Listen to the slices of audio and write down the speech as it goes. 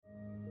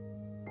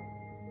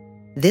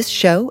This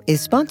show is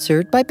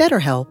sponsored by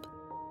BetterHelp.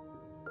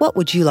 What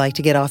would you like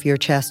to get off your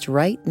chest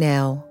right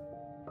now?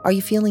 Are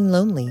you feeling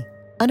lonely,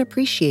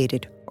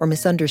 unappreciated, or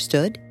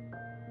misunderstood?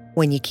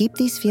 When you keep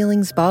these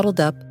feelings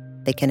bottled up,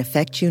 they can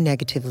affect you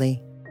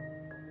negatively.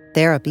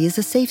 Therapy is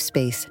a safe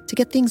space to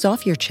get things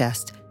off your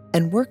chest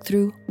and work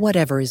through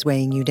whatever is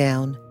weighing you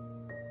down.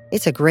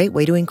 It's a great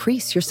way to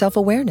increase your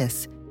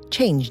self-awareness,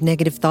 change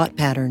negative thought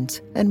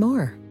patterns, and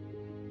more.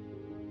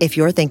 If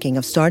you're thinking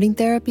of starting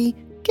therapy,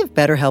 give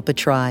BetterHelp a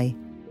try.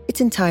 It's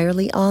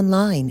entirely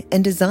online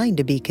and designed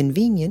to be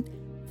convenient,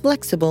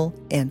 flexible,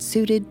 and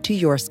suited to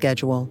your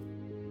schedule.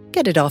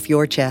 Get it off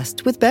your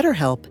chest with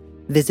BetterHelp.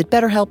 Visit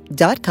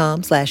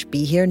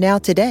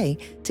BetterHelp.com/BeHereNow today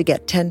to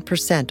get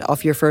 10%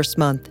 off your first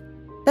month.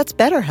 That's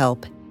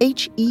BetterHelp,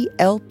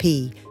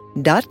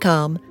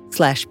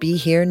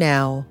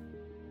 HELP.com/BeHereNow.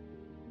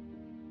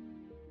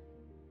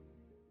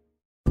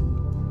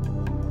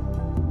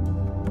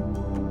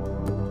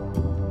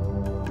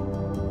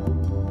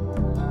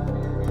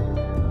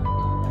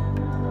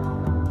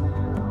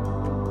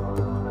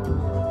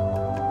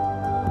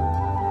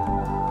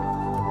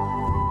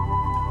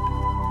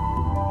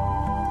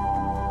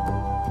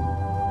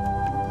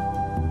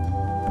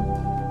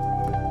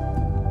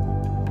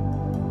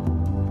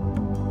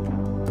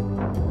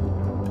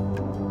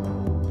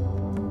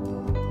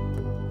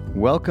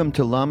 Welcome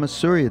to Lama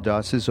Surya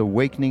Das's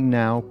Awakening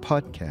Now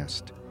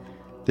podcast.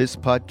 This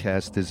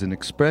podcast is an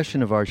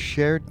expression of our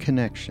shared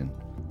connection.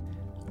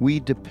 We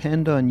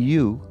depend on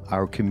you,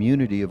 our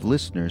community of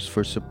listeners,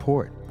 for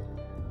support.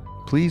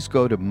 Please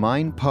go to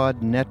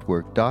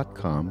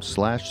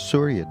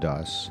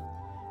mindpodnetwork.com/suryadas,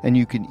 and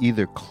you can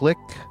either click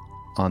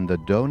on the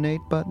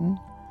donate button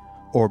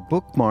or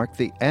bookmark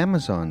the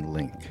Amazon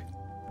link.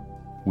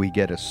 We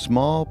get a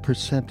small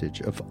percentage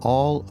of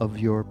all of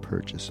your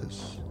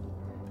purchases.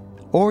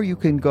 Or you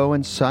can go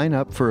and sign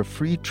up for a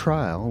free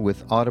trial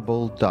with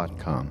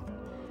audible.com.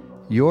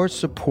 Your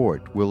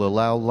support will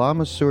allow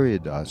Lama Surya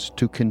Das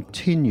to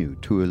continue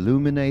to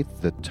illuminate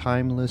the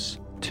timeless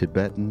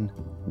Tibetan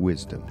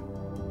wisdom.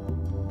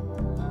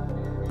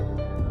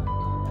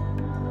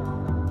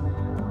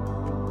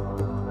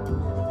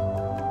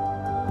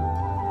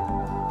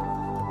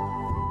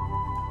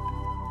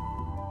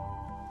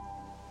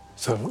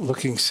 So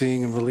looking,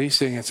 seeing, and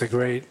releasing, it's a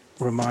great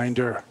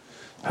reminder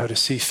how to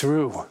see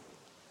through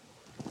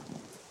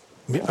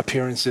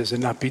appearances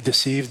and not be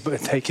deceived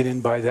but taken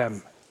in by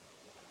them.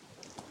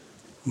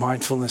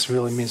 Mindfulness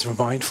really means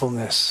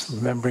mindfulness,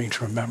 remembering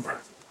to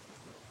remember.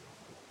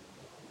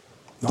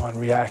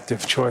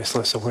 Non-reactive,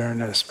 choiceless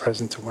awareness,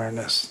 present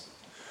awareness.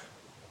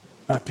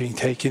 Not being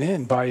taken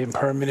in by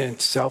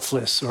impermanent,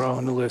 selfless, or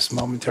ownerless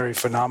momentary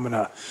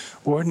phenomena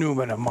or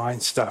noumena,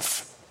 mind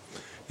stuff.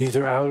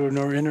 Neither outer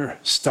nor inner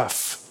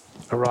stuff,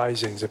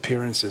 arisings,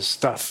 appearances,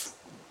 stuff.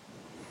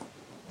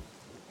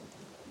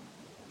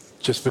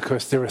 Just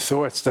because there are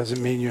thoughts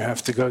doesn't mean you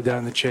have to go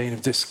down the chain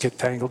of get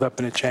tangled up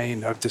in a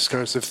chain of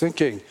discursive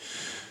thinking.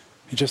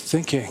 You're just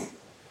thinking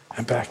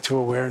and back to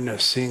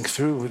awareness, seeing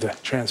through the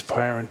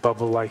transparent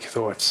bubble-like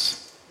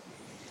thoughts,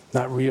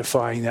 not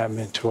reifying them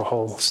into a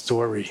whole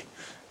story,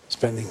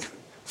 spending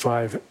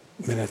 5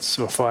 minutes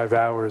or 5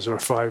 hours or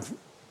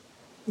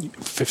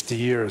 50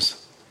 years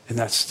in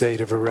that state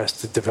of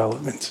arrested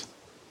development.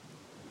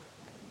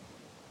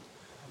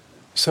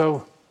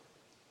 So,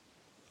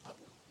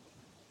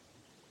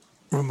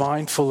 we're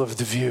mindful of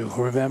the view,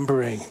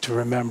 remembering to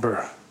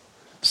remember,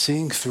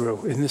 seeing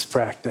through in this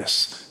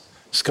practice,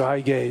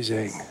 sky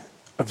gazing,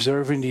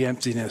 observing the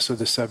emptiness or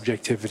the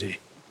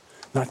subjectivity,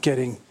 not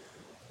getting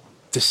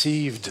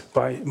deceived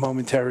by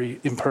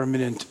momentary,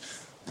 impermanent,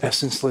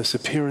 essenceless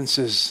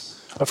appearances.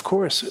 Of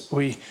course,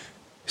 we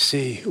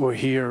see or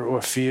hear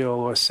or feel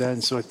or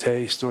sense or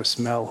taste or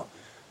smell.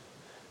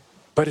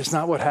 But it's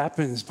not what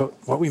happens, but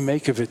what we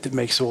make of it that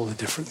makes all the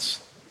difference.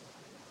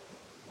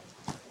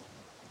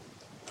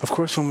 Of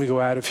course, when we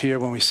go out of here,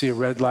 when we see a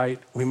red light,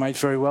 we might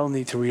very well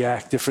need to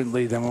react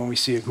differently than when we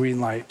see a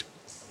green light.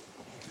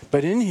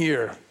 But in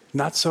here,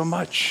 not so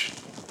much.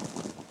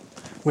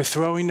 We're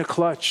throwing the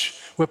clutch.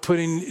 We're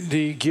putting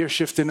the gear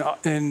shift in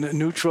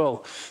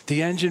neutral.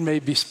 The engine may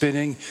be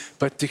spinning,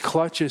 but the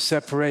clutch is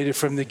separated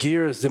from the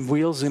gears. The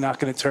wheels are not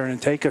going to turn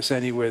and take us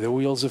anywhere, the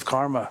wheels of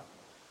karma.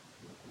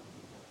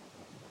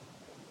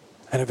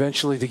 And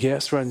eventually the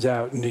gas runs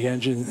out and the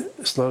engine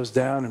slows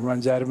down and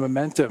runs out of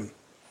momentum.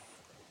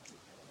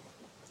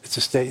 It's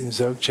a state in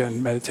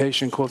Dzogchen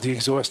meditation called the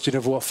exhaustion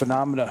of all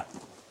phenomena.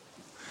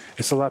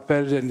 It's a lot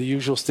better than the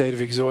usual state of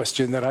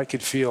exhaustion that I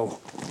could feel.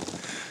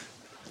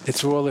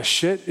 It's where all the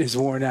shit is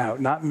worn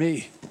out, not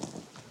me.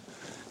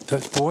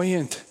 The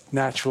buoyant,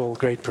 natural,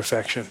 great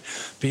perfection.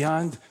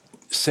 Beyond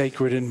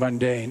sacred and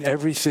mundane,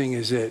 everything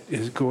is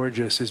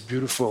gorgeous, is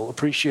beautiful,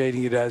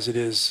 appreciating it as it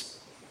is.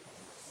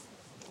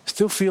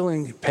 Still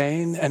feeling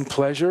pain and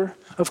pleasure,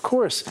 of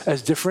course,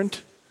 as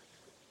different,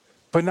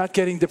 but not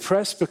getting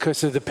depressed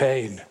because of the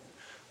pain,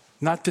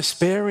 not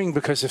despairing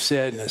because of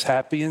sadness,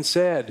 happy and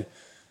sad.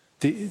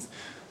 The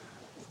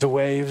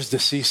waves, the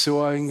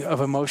seesawing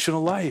of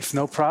emotional life,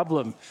 no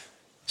problem.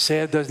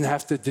 Sad doesn't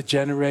have to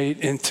degenerate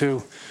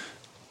into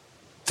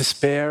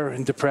despair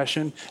and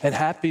depression, and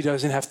happy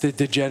doesn't have to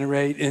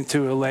degenerate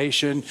into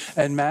elation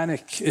and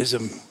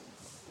manicism.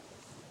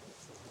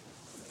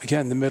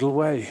 Again, the middle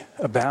way,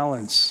 a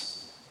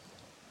balance.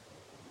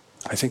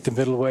 I think the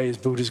middle way is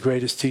Buddha's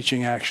greatest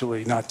teaching,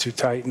 actually. Not too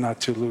tight and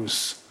not too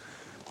loose.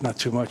 Not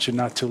too much and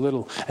not too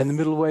little. And the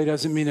middle way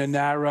doesn't mean a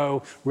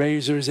narrow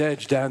razor's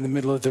edge down the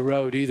middle of the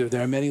road either.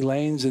 There are many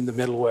lanes in the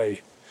middle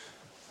way.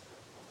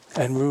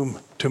 And room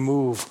to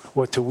move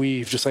or to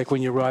weave. Just like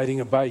when you're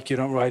riding a bike, you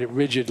don't ride it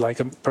rigid like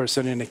a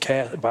person in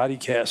a body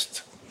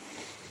cast.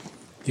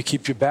 You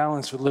keep your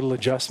balance with little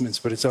adjustments,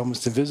 but it's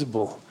almost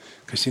invisible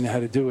because you know how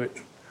to do it.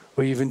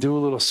 Or you even do a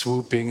little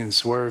swooping and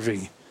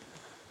swerving.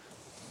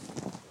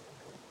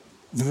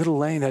 The middle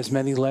lane has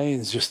many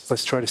lanes. Just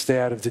let's try to stay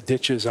out of the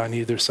ditches on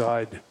either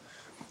side.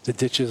 The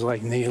ditches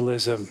like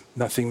nihilism,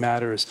 nothing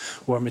matters,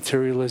 or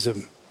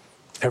materialism,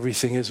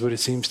 everything is what it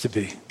seems to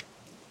be.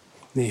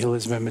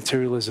 Nihilism and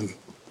materialism,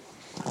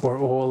 or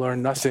all or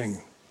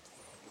nothing,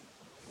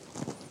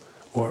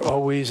 or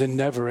always and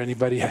never.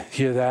 Anybody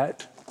hear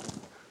that?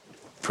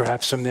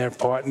 Perhaps from their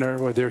partner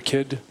or their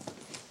kid.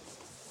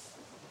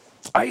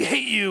 I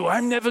hate you.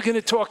 I'm never going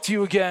to talk to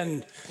you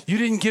again. You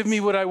didn't give me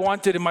what I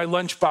wanted in my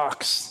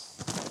lunchbox.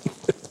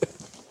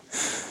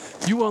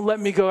 You won't let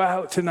me go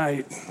out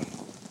tonight.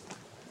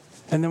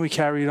 And then we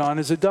carry it on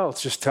as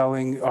adults, just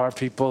telling our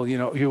people,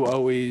 you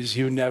always,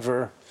 you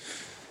never.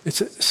 It's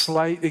a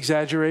slight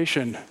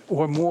exaggeration,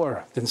 or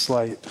more than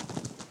slight.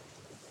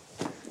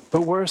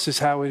 But worse is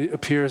how it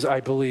appears,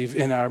 I believe,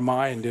 in our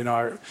mind, in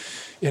our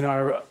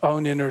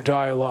own inner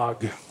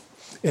dialogue,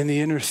 in the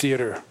inner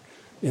theater,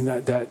 in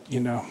that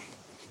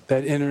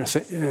inner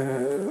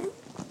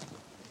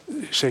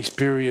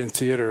Shakespearean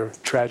theater,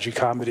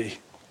 tragicomedy.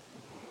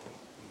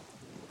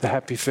 The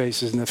happy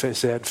faces and the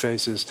sad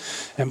faces,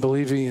 and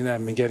believing in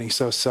them and getting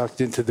so sucked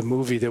into the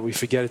movie that we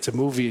forget it's a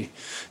movie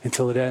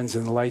until it ends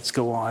and the lights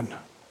go on.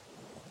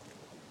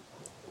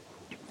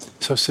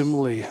 So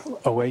similarly,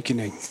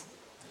 awakening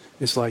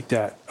is like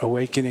that.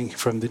 Awakening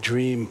from the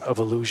dream of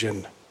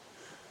illusion.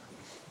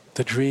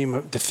 The dream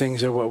of the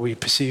things are what we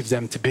perceive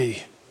them to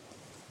be.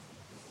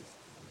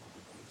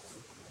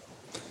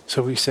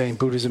 So we say in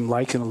Buddhism,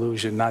 like an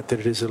illusion, not that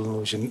it is an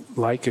illusion.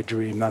 Like a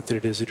dream, not that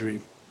it is a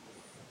dream.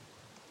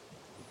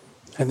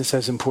 And this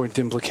has important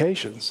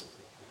implications.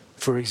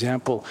 For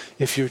example,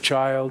 if your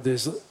child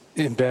is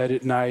in bed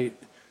at night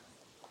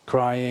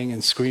crying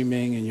and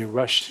screaming and you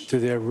rush to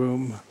their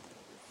room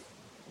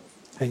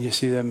and you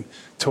see them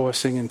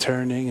tossing and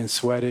turning and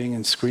sweating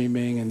and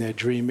screaming and they're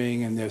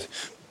dreaming and they're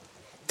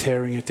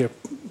tearing at their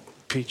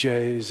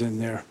PJs and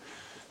they're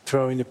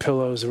throwing the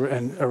pillows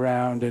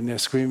around and they're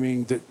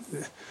screaming,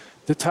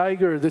 the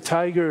tiger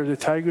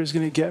is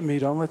going to get me.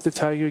 Don't let the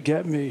tiger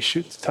get me.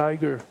 Shoot the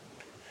tiger.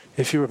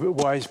 If you're a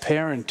wise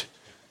parent,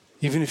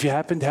 even if you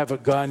happen to have a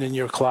gun in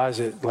your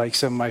closet, like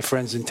some of my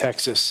friends in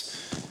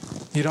Texas,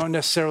 you don't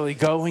necessarily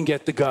go and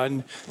get the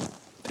gun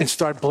and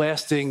start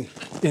blasting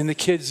in the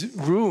kid's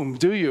room,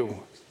 do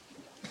you?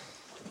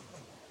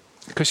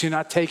 Because you're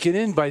not taken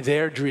in by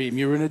their dream.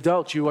 You're an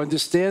adult. You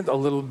understand a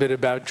little bit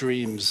about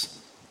dreams.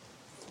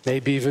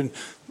 Maybe even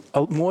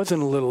more than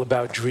a little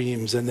about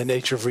dreams and the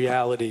nature of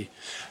reality.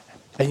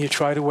 And you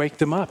try to wake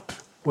them up,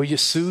 or you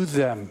soothe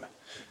them.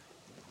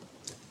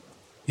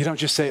 You don't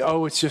just say,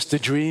 oh, it's just a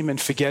dream and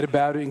forget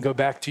about it and go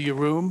back to your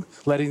room,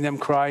 letting them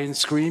cry and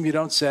scream. You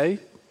don't say.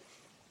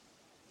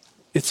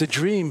 It's a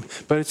dream,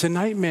 but it's a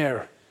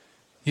nightmare.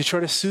 You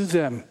try to soothe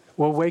them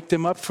or wake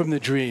them up from the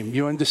dream.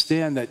 You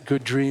understand that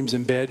good dreams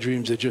and bad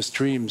dreams are just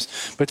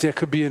dreams, but there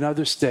could be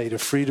another state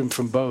of freedom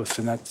from both,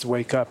 and that's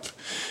wake up.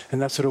 And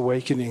that's what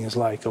awakening is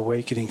like,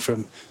 awakening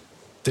from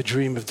the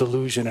dream of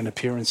delusion and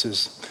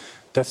appearances.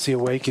 That's the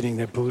awakening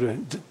that Buddha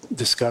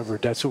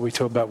discovered. That's what we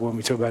talk about when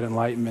we talk about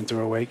enlightenment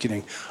or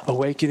awakening.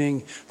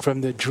 Awakening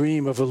from the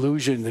dream of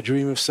illusion, the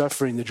dream of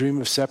suffering, the dream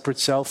of separate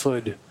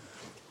selfhood.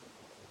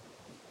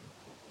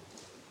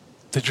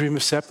 The dream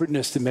of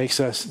separateness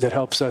that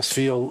helps us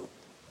feel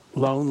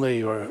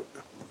lonely or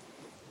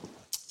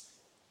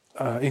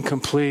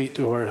incomplete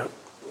or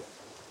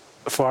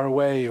far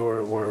away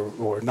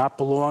or not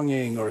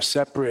belonging or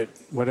separate,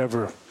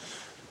 whatever.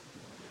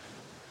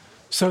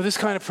 So this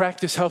kind of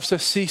practice helps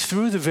us see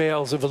through the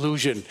veils of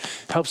illusion,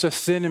 helps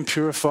us thin and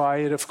purify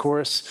it, of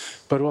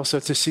course, but also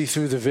to see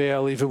through the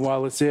veil even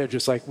while it's there,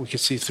 just like we could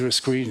see through a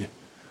screen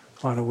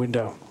on a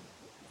window.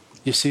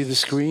 You see the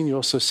screen, you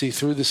also see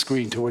through the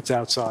screen to what's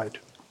outside.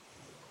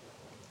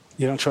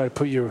 You don't try to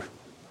put your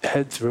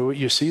head through it,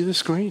 you see the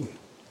screen.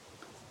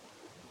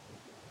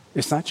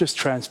 It's not just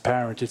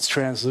transparent, it's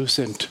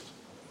translucent.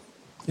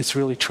 It's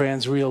really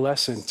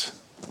transrealescent.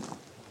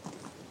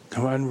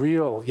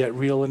 Unreal, yet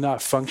real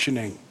enough,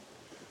 functioning.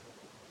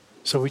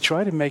 So we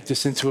try to make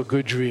this into a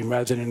good dream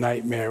rather than a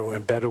nightmare or a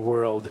better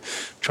world.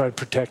 Try to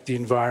protect the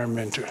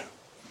environment, or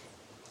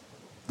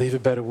leave a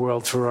better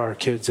world for our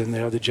kids and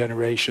the other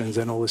generations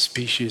and all the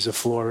species of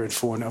flora and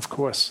fauna, of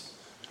course.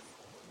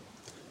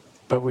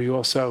 But we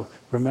also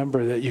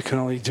remember that you can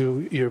only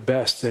do your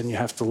best, and you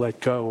have to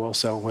let go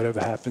also. Whatever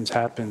happens,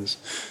 happens.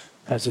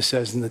 As it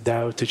says in the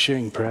Tao Te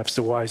Ching, perhaps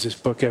the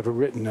wisest book ever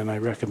written, and I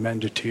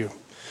recommend it to you.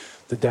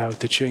 The Tao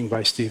Te Ching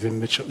by Stephen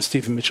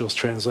Mitchell's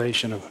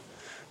translation of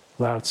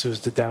Lao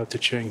Tzu's The Tao Te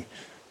Ching.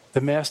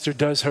 The master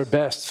does her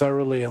best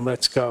thoroughly and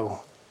lets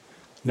go,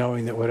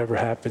 knowing that whatever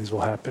happens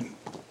will happen.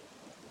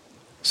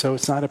 So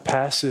it's not a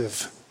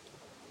passive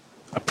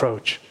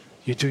approach.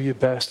 You do your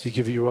best, you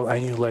give it your all,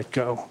 and you let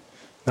go.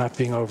 Not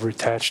being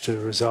over-attached to the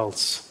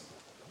results.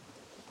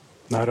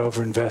 Not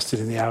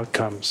over-invested in the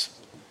outcomes.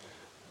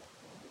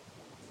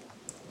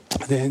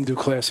 The Hindu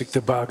classic,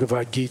 the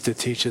Bhagavad Gita,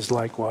 teaches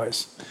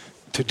likewise.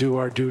 To do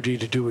our duty,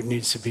 to do what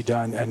needs to be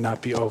done, and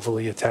not be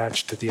overly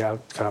attached to the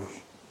outcome.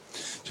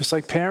 Just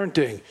like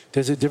parenting,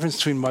 there's a difference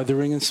between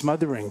mothering and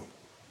smothering.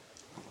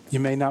 You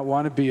may not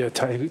want to be a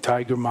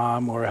tiger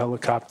mom or a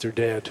helicopter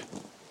dad.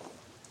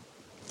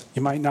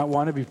 You might not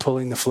want to be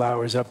pulling the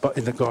flowers up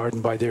in the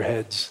garden by their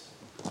heads.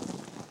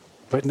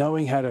 But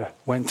knowing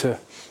when to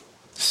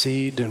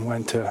seed and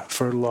when to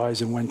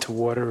fertilize and when to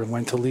water and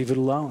when to leave it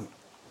alone.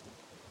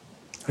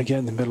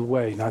 Again, the middle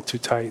way, not too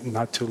tight and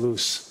not too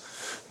loose.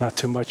 Not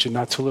too much and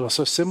not too little.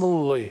 So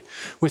similarly,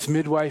 with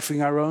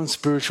midwifing our own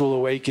spiritual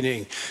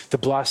awakening, the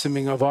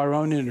blossoming of our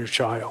own inner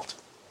child.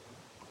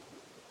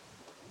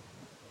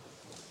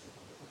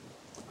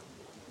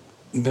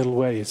 Middle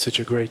way, it's such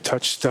a great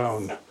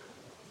touchstone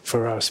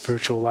for our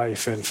spiritual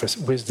life and for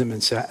wisdom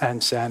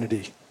and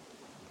sanity.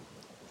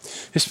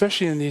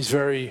 Especially in these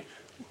very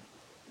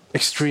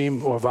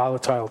extreme or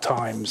volatile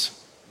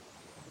times.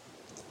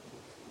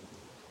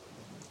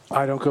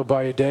 I don't go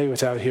by a day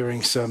without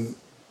hearing some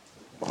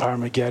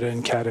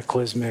Armageddon,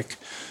 cataclysmic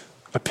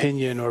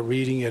opinion or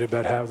reading it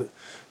about how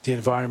the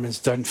environment's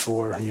done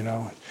for,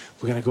 We're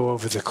going to go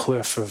over the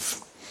cliff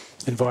of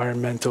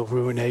environmental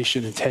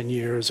ruination in 10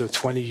 years or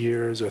 20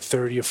 years or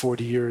 30 or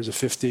 40 years or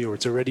 50, or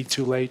it's already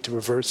too late to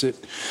reverse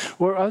it.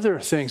 Or other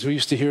things. We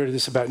used to hear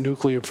this about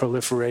nuclear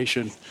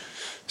proliferation.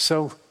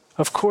 So,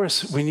 of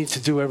course, we need to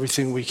do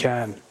everything we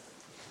can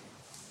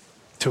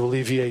to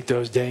alleviate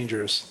those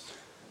dangers,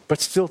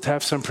 but still to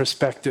have some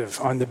perspective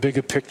on the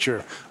bigger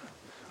picture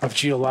of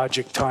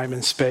geologic time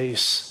and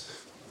space,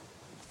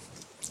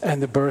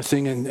 and the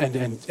birthing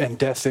and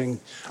deathing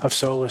of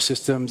solar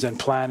systems and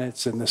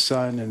planets and the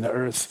sun and the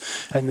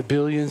earth and the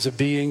billions of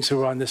beings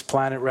who are on this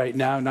planet right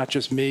now, not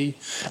just me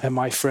and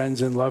my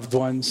friends and loved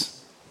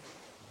ones.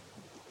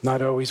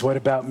 Not always, what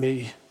about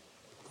me?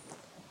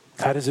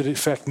 How does it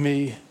affect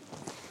me?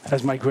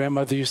 As my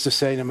grandmother used to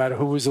say, no matter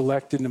who was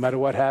elected, no matter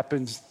what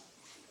happens,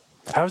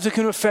 how is it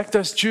going to affect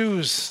us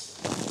Jews?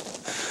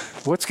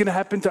 What's going to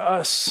happen to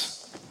us?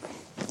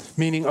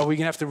 Meaning, are we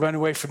going to have to run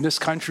away from this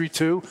country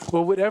too?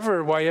 Well,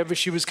 whatever, why ever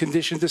she was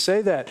conditioned to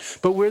say that.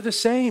 But we're the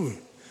same.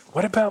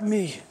 What about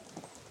me?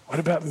 What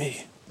about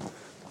me?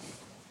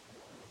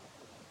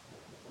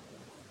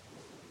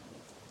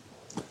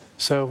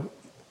 So,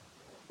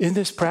 in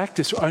this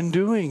practice,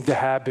 undoing the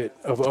habit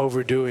of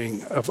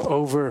overdoing, of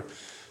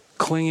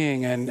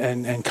over-clinging and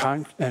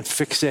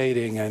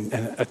fixating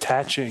and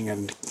attaching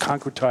and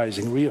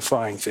concretizing,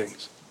 reifying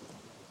things.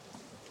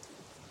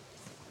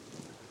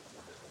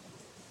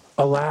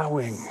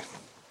 Allowing,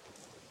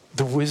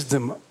 the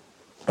wisdom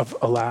of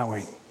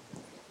allowing,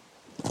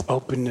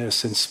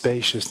 openness and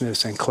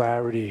spaciousness and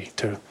clarity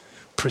to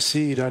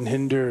proceed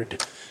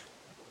unhindered.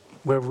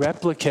 We're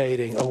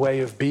replicating a way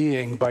of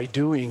being by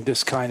doing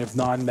this kind of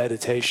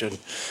non-meditation.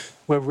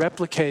 We're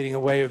replicating a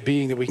way of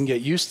being that we can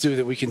get used to,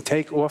 that we can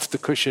take off the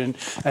cushion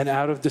and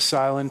out of the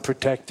silent,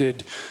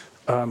 protected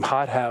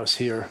hothouse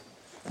here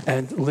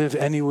and live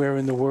anywhere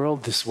in the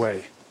world this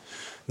way.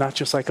 Not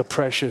just like a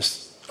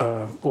precious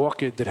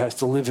orchid that has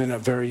to live in a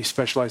very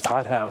specialized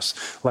hothouse,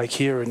 like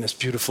here in this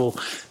beautiful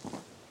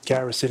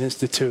Garrison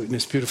Institute, in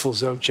this beautiful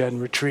Dzogchen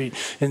retreat,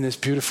 in this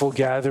beautiful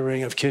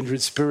gathering of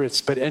kindred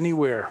spirits, but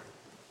anywhere.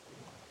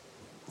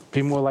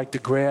 Be more like the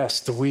grass,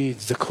 the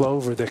weeds, the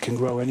clover that can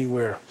grow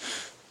anywhere,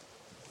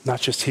 not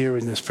just here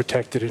in this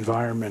protected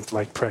environment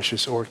like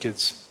precious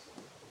orchids.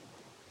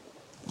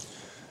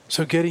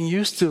 So getting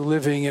used to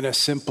living in a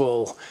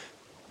simple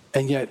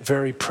and yet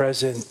very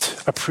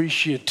present,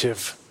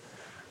 appreciative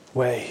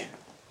way.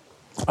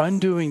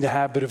 Undoing the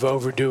habit of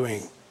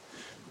overdoing.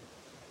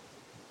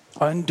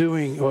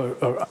 Undoing or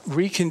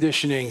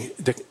reconditioning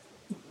the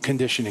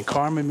conditioning.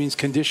 Karma means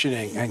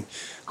conditioning, and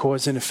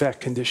cause and effect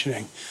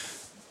conditioning.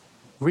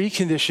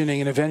 Reconditioning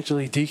and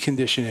eventually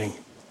deconditioning.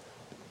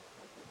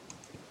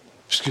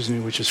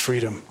 Which is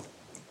freedom.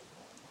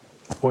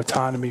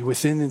 Autonomy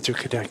within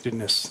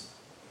interconnectedness.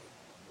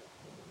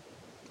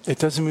 It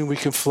doesn't mean we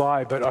can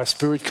fly, but our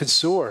spirit can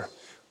soar.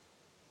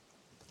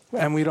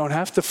 And we don't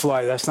have to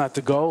fly. That's not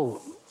the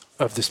goal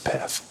of this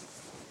path.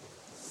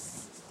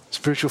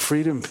 Spiritual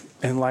freedom,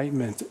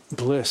 enlightenment,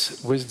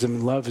 bliss, wisdom,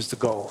 and love is the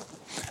goal.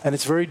 And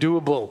it's very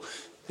doable.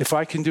 If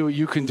I can do it,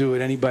 you can do it.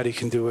 Anybody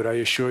can do it, I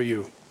assure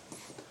you.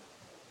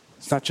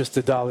 It's not just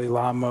the Dalai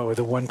Lama or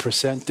the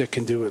 1% that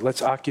can do it.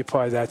 Let's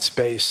occupy that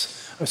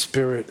space of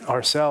spirit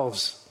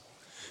ourselves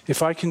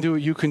If I can do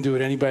it, you can do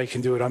it. Anybody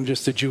can do it. I'm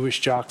just a Jewish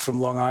jock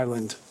from Long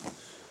Island.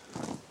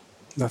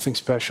 Nothing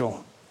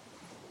special.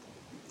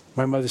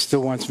 My mother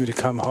still wants me to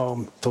come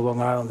home to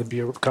Long Island to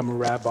become a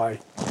rabbi.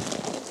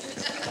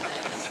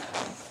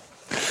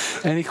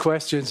 Any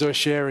questions or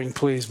sharing,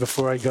 please,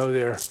 before I go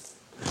there?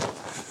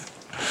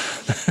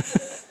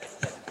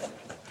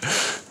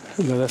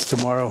 No, that's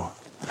tomorrow.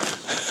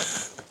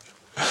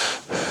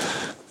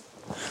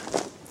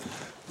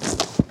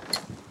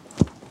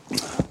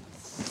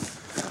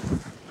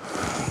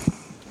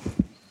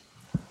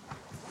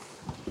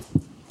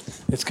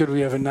 It's good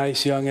we have a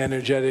nice, young,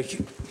 energetic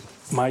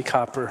mic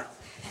hopper.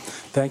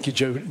 Thank you,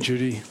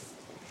 Judy.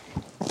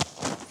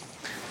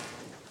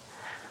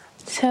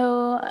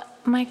 So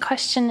my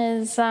question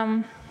is,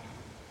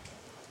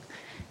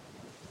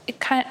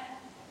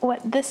 what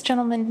this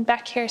gentleman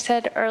back here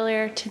said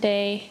earlier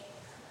today,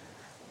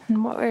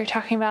 and what we were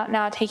talking about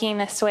now, taking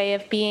this way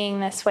of being,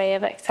 this way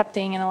of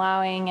accepting and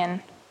allowing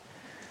and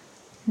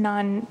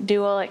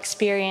non-dual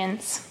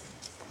experience.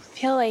 I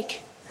feel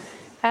like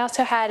I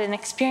also had an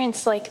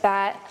experience like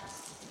that,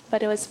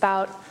 but it was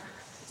about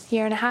a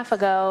year and a half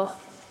ago,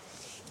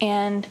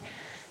 and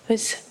it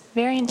was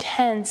very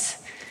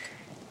intense,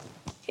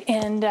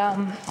 and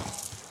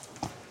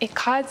it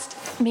caused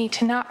me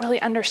to not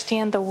really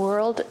understand the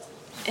world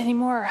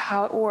anymore or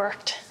how it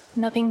worked.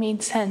 Nothing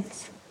made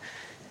sense.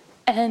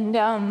 And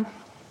I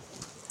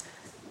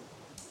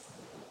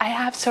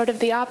have sort of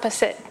the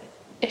opposite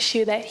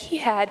issue that he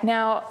had.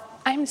 Now,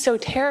 I'm so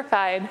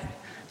terrified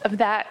of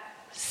that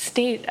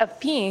state of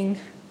being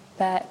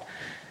that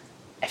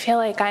I feel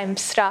like I'm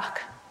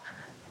stuck.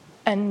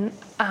 And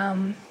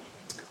when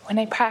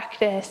I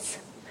practice,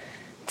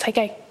 it's like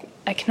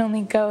I can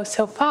only go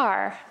so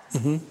far.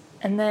 Mm-hmm.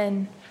 And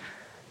then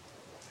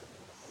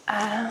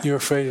you're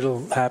afraid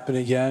it'll happen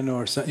again,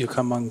 or you'll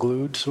come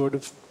unglued, sort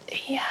of?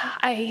 Yeah,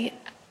 I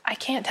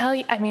can't tell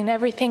you. I mean,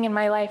 everything in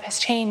my life has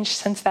changed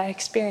since that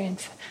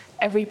experience.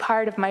 Every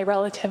part of my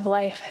relative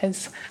life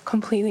has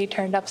completely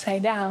turned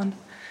upside down.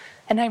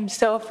 And I'm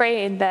so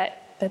afraid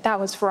that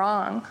was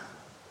wrong.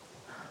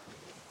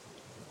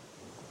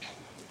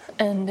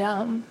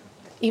 And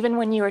even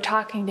when you were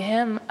talking to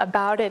him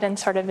about it and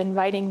sort of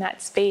inviting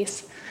that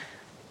space,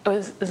 it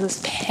was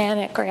this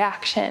panic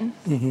reaction.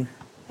 Mm-hmm.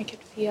 I could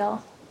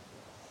feel.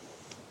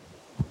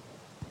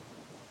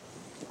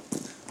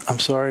 I'm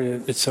sorry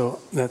it's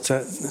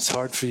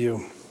hard for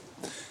you.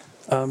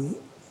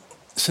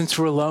 Since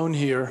we're alone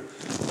here,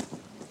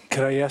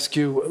 could I ask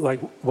you, like,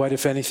 what,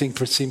 if anything,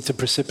 seemed to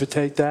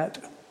precipitate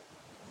that?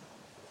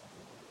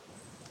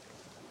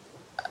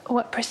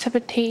 What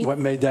precipitate? What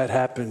made that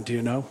happen? Do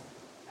you know?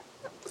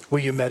 Were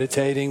you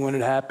meditating when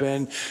it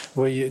happened?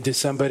 Did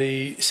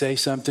somebody say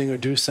something or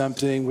do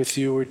something with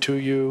you or to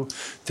you?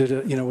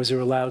 Was there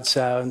a loud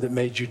sound that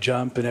made you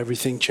jump and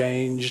everything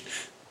changed?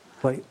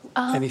 Like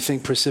anything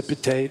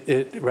precipitate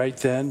it right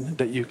then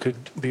that you could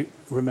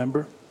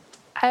remember?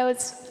 I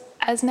was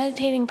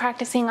meditating,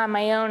 practicing on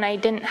my own. I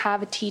didn't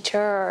have a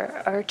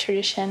teacher or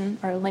tradition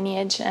or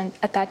lineage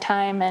at that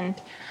time, and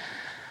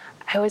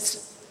I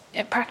was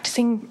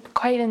practicing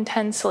quite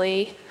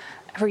intensely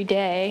every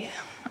day,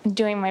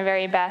 doing my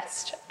very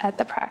best at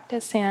the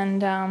practice.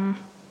 And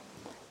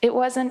it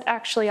wasn't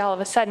actually all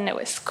of a sudden, it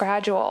was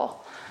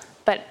gradual,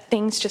 but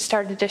things just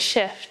started to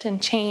shift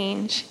and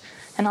change.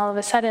 And all of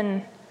a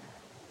sudden,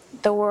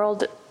 the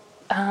world,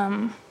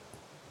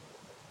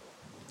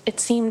 it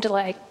seemed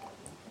like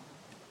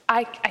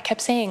I kept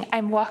saying,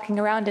 I'm walking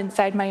around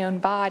inside my own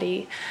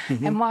body.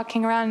 Mm-hmm. I'm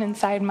walking around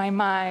inside my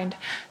mind.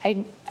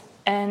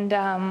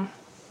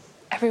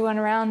 Everyone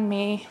around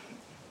me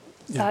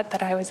thought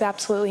that I was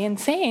absolutely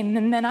insane.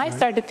 And then I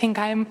started to think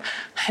I'm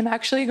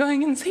actually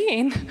going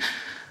insane.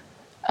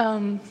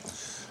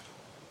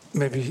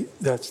 Maybe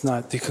that's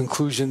not the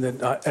conclusion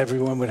that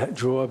everyone would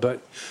draw,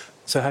 but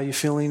so how are you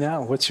feeling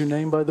now? What's your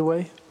name, by the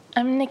way?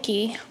 I'm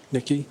Nikki.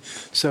 Nikki.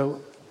 So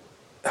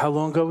how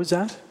long ago was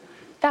that?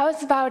 That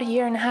was about a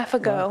year and a half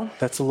ago. Wow,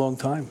 that's a long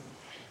time.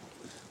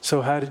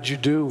 So how did you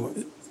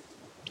do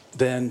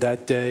then,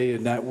 that day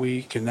and that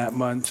week and that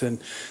month and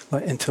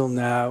until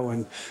now?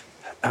 And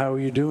how are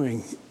you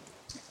doing?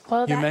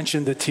 Well, you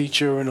mentioned the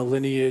teacher and a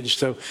lineage.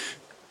 So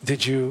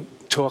did you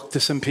talk to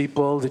some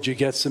people? Did you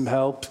get some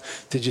help?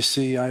 Did you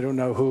see, I don't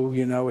know who,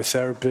 a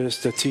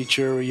therapist, a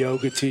teacher, a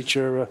yoga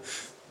teacher,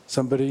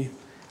 somebody,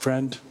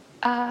 friend?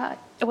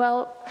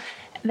 Well,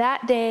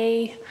 that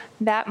day,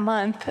 that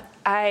month,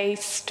 I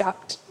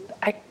stopped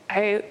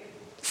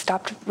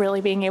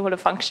really being able to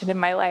function in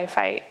my life.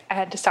 I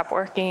had to stop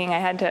working.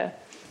 And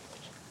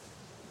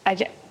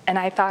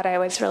I thought I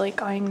was really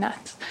going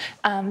nuts.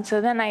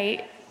 So then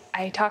I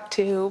talked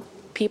to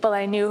people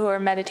I knew who were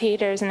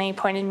meditators, and they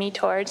pointed me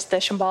towards the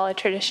Shambhala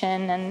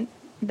tradition, and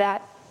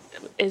that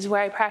is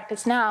where I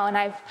practice now. And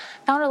I've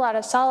found a lot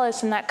of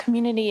solace in that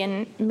community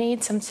and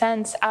made some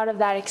sense out of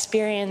that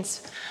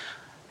experience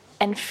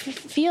and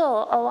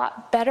feel a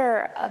lot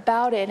better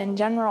about it in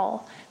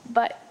general,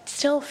 but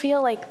still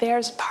feel like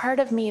there's part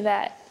of me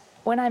that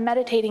when I'm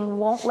meditating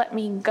won't let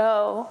me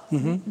go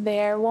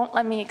there, won't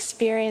let me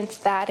experience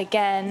that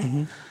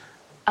again,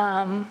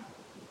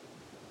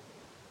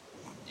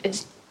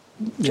 is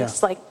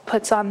just like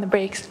puts on the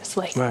brakes. It's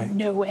like,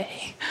 no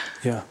way.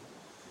 Yeah.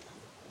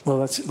 Well,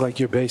 that's like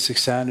your basic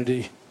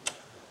sanity.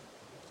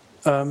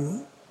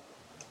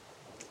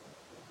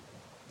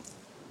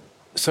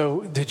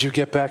 So did you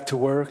get back to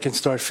work and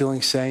start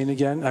feeling sane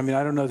again? I mean,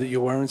 I don't know that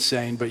you weren't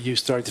sane, but you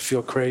started to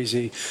feel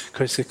crazy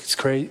because it's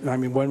crazy. I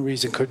mean, one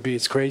reason could be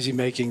it's crazy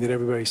making that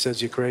everybody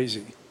says you're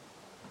crazy.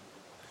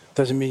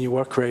 Doesn't mean you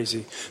were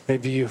crazy.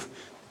 Maybe you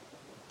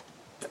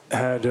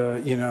had,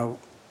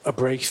 a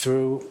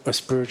breakthrough, a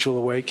spiritual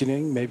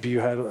awakening. Maybe you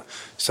had a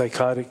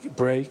psychotic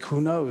break.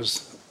 Who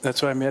knows?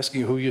 That's why I'm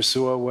asking you who you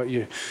saw, I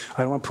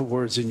don't want to put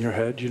words in your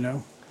head,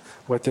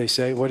 what they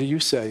say. What do you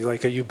say?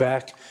 Like, are you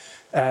back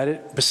at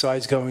it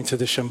besides going to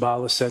the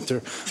Shambhala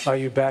Center? Are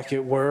you back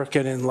at work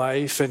and in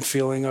life and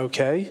feeling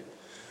okay?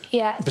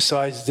 Yeah.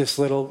 Besides this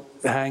little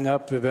hang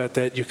up about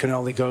that you can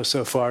only go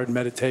so far in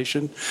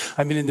meditation?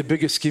 I mean, in the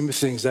bigger scheme of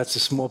things, that's a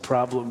small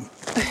problem.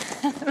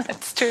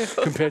 That's true.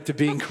 Compared to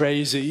being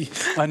crazy,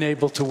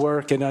 unable to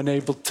work and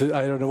unable to,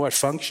 I don't know what,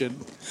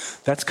 function.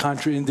 That's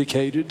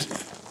contraindicated.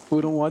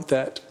 We don't want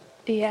that.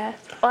 Yeah.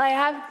 Well,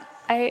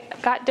 I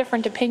got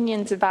different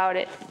opinions about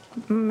it.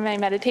 My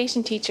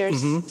meditation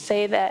teachers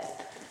say that,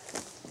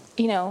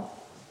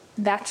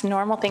 that's a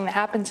normal thing that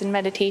happens in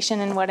meditation,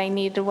 and what I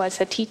needed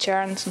was a teacher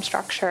and some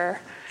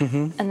structure.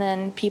 And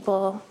then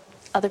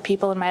other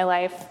people in my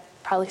life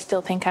probably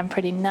still think I'm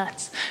pretty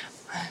nuts.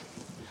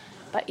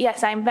 But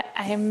yes,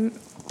 I'm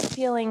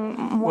feeling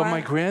more. Well,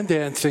 my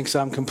granddad thinks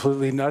I'm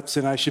completely nuts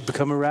and I should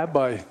become a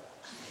rabbi.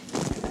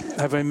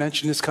 Have I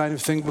mentioned this kind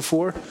of thing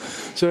before?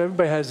 So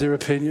everybody has their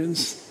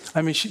opinions.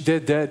 I mean, they're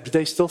dead, but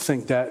they still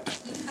think that.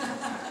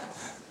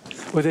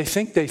 Well, they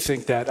think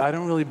that. I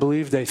don't really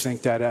believe they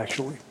think that,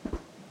 actually.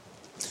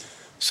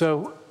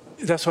 So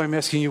that's why I'm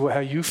asking you how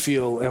you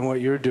feel and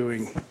what you're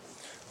doing.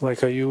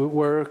 Like, are you at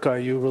work? Are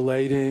you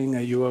relating?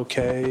 Are you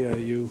okay? Are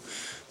you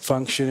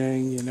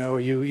functioning? Are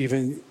you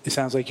even, it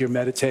sounds like you're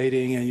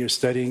meditating and you're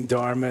studying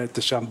Dharma at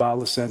the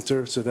Shambhala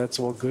Center, so that's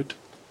all good?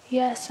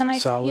 Yes, and I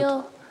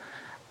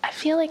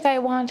feel like I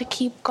want to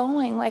keep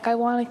going, like I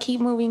want to keep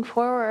moving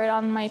forward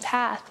on my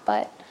path,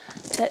 but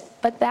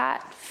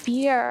that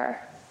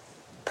fear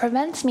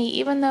prevents me,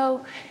 even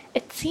though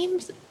it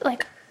seems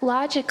like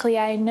logically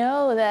I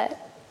know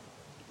that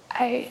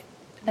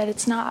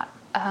it's not,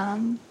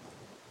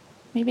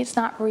 maybe it's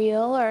not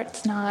real or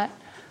it's not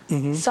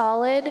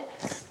solid.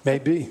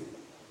 Maybe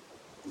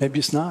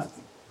it's not.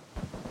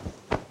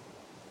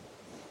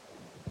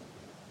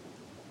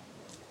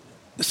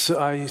 So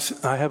I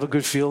have a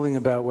good feeling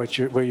about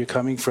where you're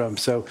coming from.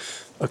 So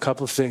a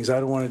couple of things. I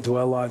don't want to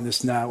dwell on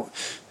this now.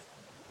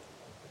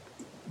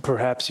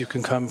 Perhaps you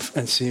can come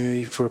and see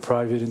me for a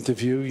private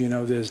interview.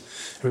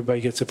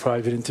 Everybody gets a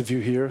private interview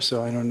here,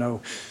 so I don't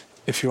know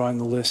if you're on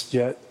the list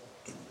yet.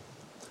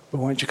 But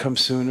why don't you come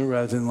sooner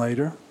rather than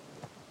later?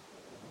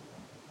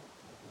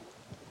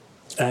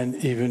 And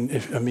even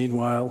if,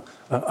 meanwhile,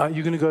 are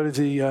you going to go to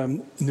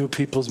the New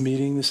People's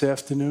meeting this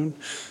afternoon?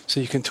 So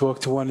you can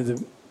talk to one of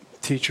the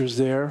teachers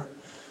there,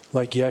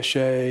 like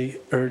Yeshe,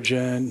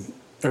 Urgent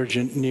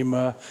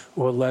Nima,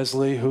 or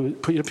Leslie.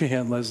 Put up your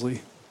hand,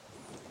 Leslie.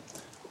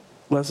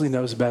 Leslie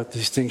knows about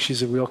these things.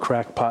 She's a real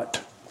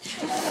crackpot.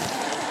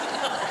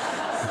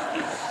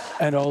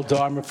 An old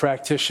Dharma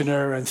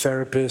practitioner and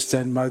therapist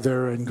and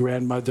mother and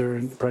grandmother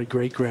and probably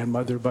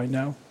great-grandmother by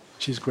now.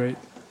 She's great.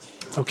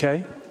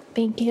 Okay?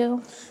 Thank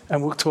you.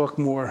 And we'll talk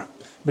more.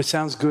 But it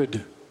sounds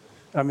good.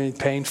 I mean,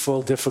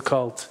 painful,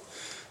 difficult.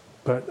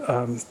 But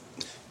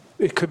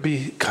it could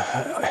be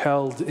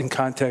held in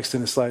context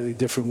in a slightly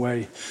different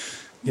way.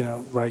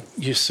 Like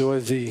you saw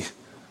the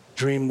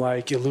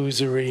dreamlike,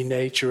 illusory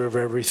nature of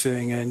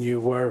everything, and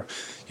you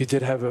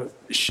did have a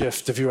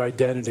shift of your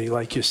identity,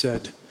 like you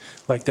said,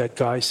 like that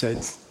guy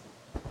said,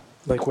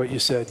 like what you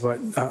said,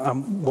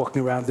 I'm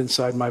walking around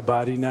inside my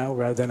body now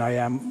rather than I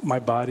am my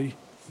body,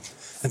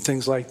 and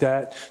things like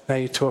that. Now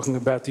you're talking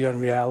about the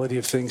unreality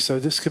of things. So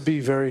this could be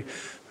very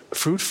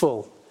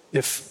fruitful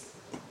if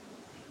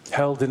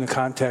held in the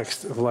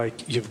context of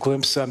like you've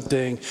glimpsed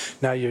something,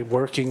 now you're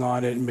working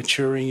on it and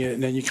maturing it,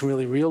 and then you can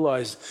really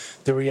realize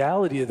the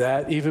reality of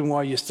that even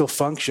while you still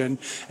function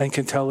and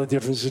can tell the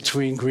difference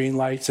between green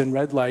lights and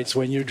red lights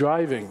when you're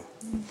driving.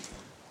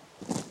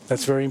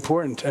 That's very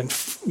important. And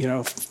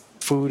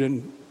food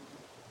and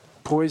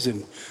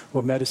poison,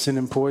 or medicine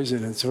and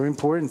poison, it's very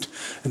important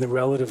in the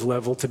relative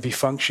level to be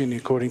functioning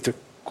according to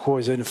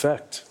cause and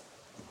effect.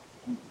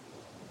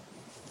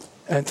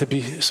 And to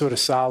be sort of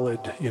solid,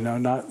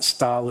 not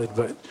stolid,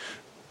 but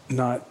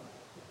not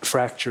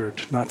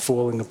fractured, not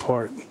falling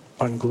apart,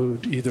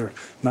 unglued either,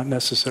 not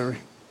necessary.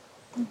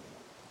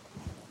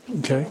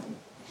 Okay?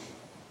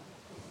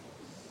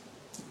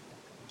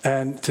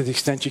 And to the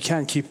extent you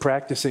can, keep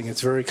practicing.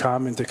 It's very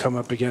common to come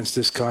up against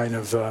this kind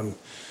of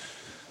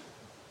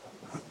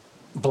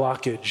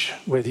blockage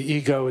where the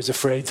ego is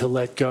afraid to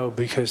let go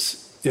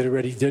because it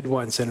already did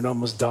once and it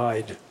almost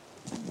died.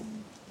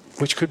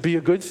 which could be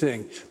a good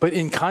thing, but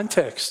in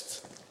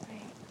context.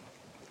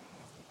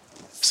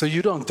 So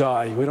you don't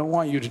die. We don't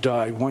want you to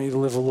die. We want you to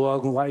live a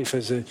long life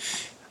as an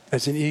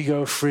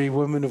ego-free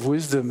woman of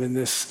wisdom in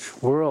this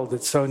world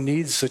that so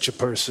needs such a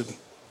person.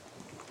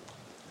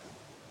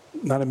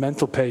 Not a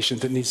mental patient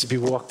that needs to be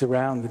walked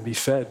around and be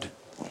fed.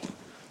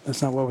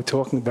 That's not what we're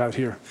talking about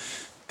here.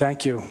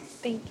 Thank you.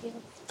 Thank you.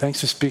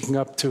 Thanks for speaking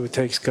up to It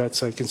Takes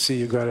Guts. I can see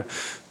you've got a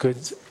good,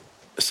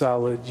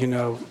 solid,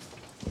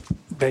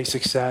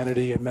 basic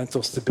sanity and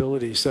mental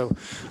stability. So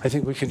I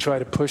think we can try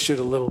to push it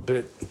a little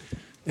bit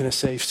in a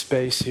safe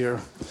space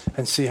here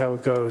and see how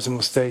it goes, and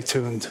we'll stay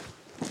tuned.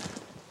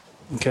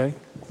 Okay?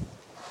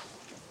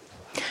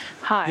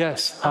 Hi.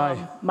 Yes,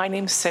 hi. My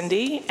name's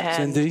Cindy.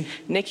 And Cindy?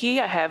 Nikki,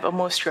 I have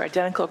almost your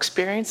identical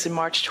experience. In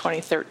March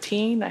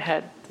 2013, I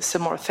had a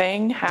similar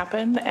thing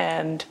happen,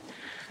 and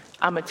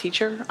I'm a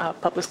teacher, a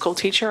public school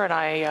teacher, and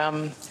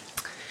I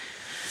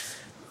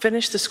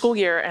finished the school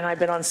year, and I've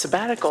been on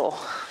sabbatical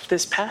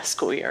this past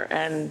school year.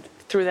 And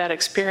through that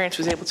experience,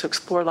 was able to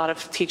explore a lot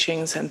of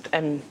teachings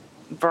and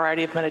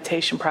variety of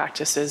meditation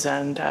practices.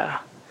 And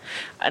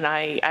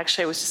I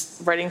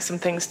was writing some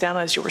things down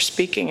as you were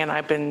speaking, and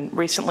I've been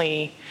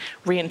recently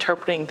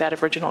reinterpreting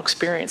that original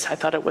experience. I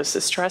thought it was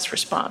the stress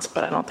response,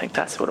 but I don't think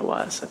that's what it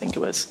was. I think it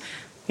was,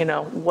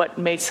 what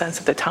made sense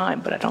at the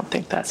time, but I don't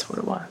think that's what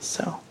it was.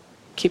 So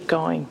keep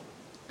going.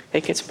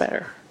 It gets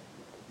better.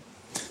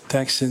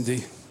 Thanks,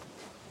 Cindy.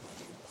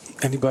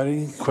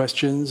 Anybody?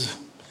 Questions?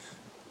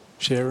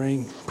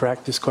 Sharing?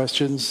 Practice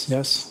questions?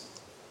 Yes?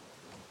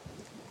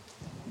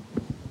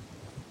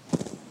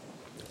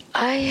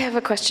 I have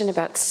a question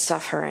about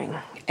suffering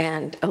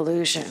and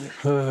illusion.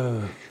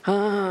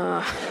 I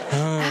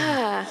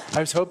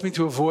was hoping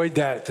to avoid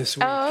that this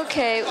week. Oh,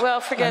 okay. Well,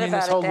 forget about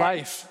it. This whole then.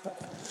 life.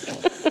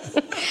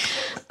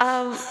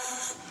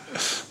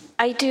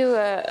 I do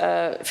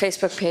a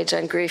Facebook page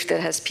on grief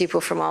that has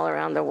people from all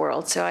around the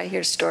world, so I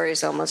hear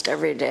stories almost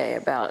every day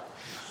about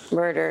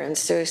murder and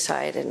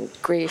suicide and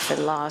grief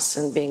and loss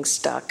and being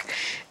stuck.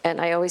 And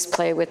I always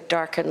play with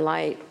dark and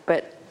light,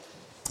 but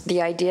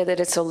the idea that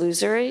it's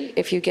illusory,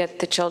 if you get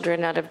the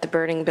children out of the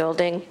burning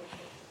building,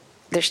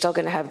 they're still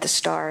going to have the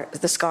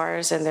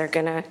scars, and they're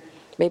going to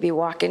maybe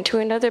walk into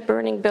another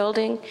burning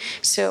building.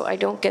 So I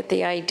don't get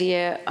the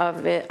idea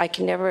of it. I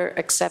can never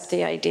accept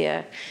the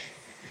idea.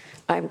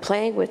 I'm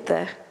playing with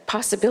the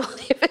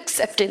possibility of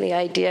accepting the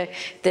idea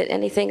that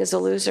anything is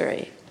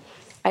illusory.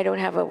 I don't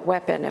have a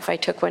weapon. If I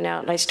took one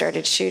out and I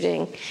started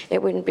shooting,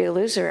 it wouldn't be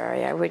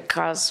illusory. I would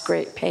cause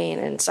great pain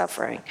and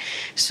suffering.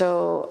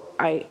 So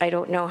I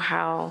don't know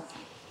how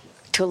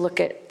to look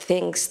at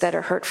things that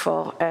are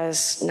hurtful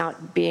as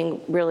not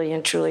being really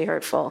and truly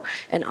hurtful,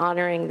 and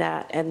honoring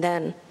that, and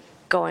then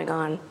going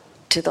on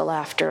to the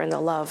laughter and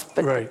the love.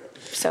 But Right.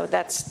 So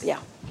that's, yeah.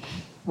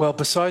 Well,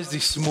 besides the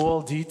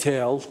small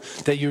detail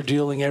that you're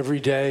dealing every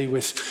day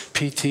with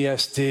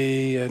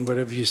PTSD and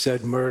whatever you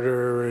said,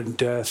 murder and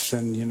death,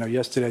 and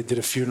yesterday I did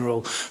a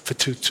funeral for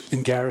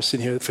in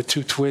Garrison here for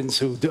two twins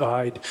who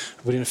died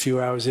within a few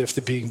hours after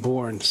being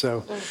born.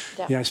 So,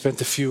 I spent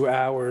a few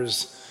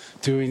hours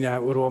doing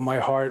that with all my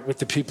heart with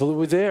the people who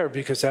were there,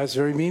 because that's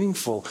very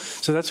meaningful.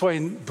 So that's why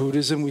in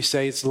Buddhism we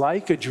say it's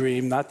like a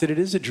dream, not that it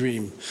is a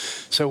dream.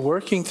 So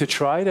working to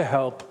try to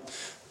help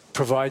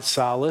provide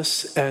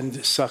solace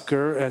and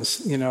succor and,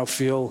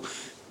 feel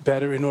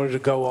better in order to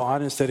go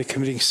on instead of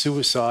committing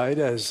suicide,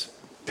 as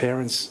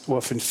parents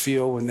often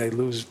feel when they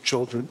lose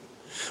children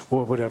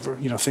or whatever,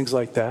 things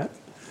like that.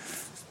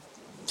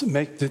 To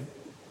make the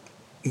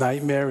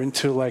nightmare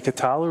into like a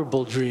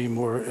tolerable dream,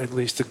 or at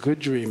least a good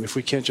dream, if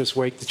we can't just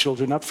wake the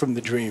children up from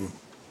the dream.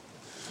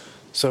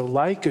 So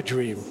like a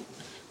dream.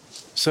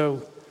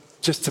 So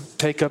just to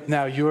take up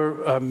now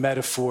your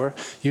metaphor,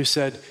 you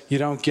said you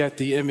don't get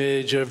the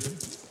image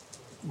of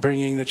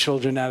bringing the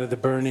children out of the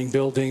burning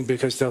building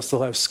because they'll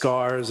still have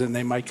scars and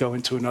they might go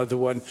into another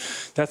one.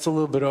 That's a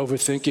little bit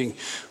overthinking.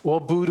 All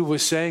Buddha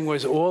was saying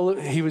was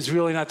he was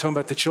really not talking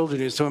about the children,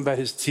 he was talking about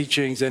his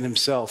teachings and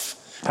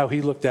himself, how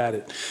he looked at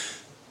it.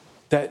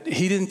 That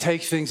he didn't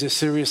take things as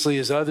seriously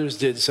as others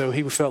did, so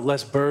he felt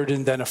less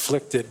burdened and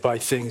afflicted by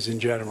things in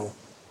general.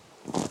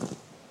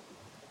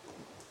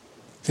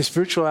 His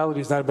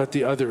spirituality is not about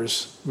the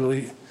others,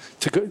 really.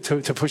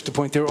 To push the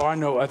point, there are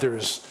no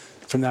others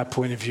from that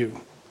point of view.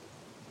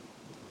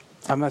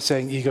 I'm not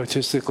saying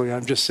egotistically,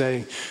 I'm just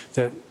saying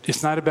that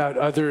it's not about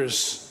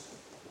others.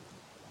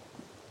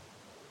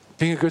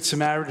 Being a good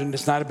Samaritan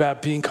is not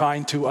about being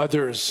kind to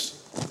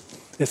others.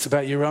 It's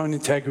about your own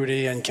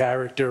integrity and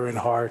character and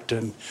heart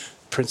and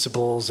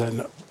principles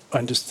and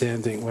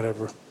understanding,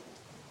 whatever.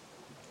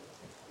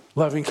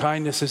 Loving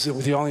kindness is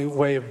the only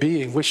way of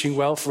being. Wishing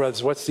well for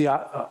others. What's the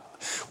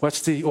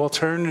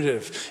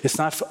alternative? It's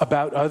not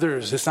about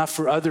others. It's not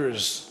for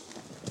others.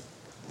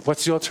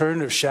 What's the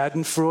alternative?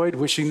 Schadenfreude,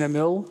 wishing them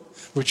ill,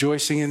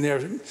 rejoicing in their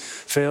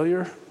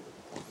failure.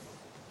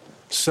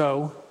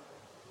 So,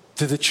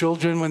 do the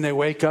children, when they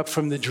wake up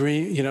from the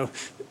dream,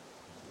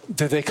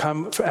 do they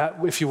come,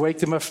 if you wake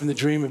them up from the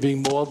dream of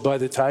being mauled by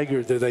the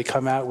tiger, do they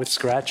come out with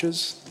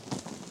scratches?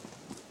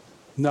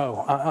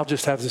 No, I'll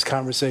just have this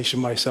conversation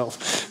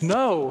myself.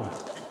 No,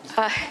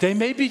 they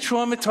may be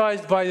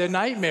traumatized by the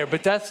nightmare,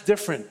 but that's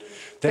different.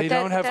 They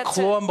don't have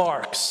claw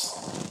marks.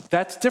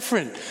 That's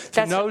different.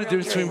 To know the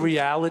difference between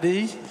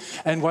reality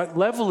and what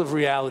level of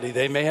reality.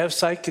 They may have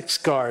psychic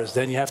scars.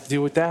 Then you have to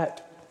deal with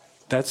that.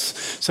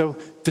 So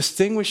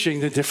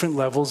distinguishing the different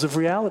levels of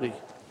reality.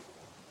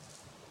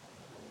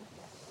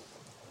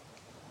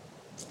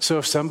 So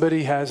if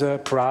somebody has a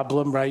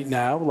problem right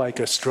now,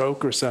 like a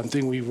stroke or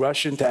something, we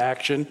rush into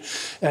action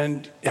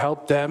and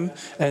help them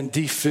and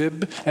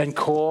defib and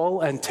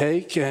call and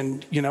take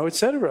and, et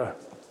cetera.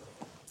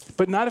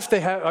 But not if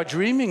they are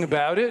dreaming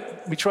about it.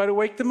 We try to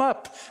wake them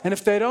up. And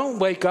if they don't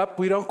wake up,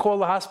 we don't call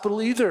the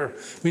hospital either.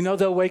 We know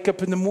they'll wake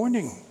up in the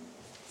morning.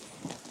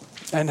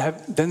 And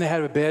then they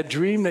have a bad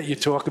dream that you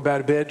talk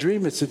about, a bad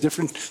dream. It's a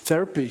different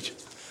therapy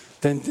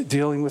than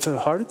dealing with a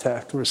heart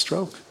attack or a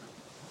stroke.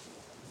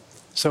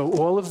 So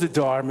all of the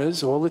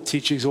dharmas, all the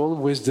teachings, all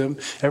the wisdom,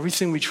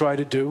 everything we try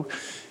to do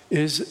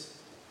is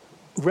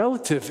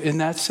relative in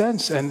that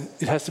sense. And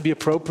it has to be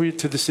appropriate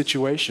to the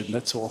situation,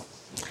 that's all.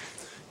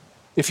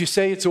 If you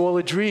say it's all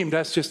a dream,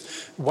 that's just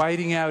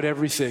whiting out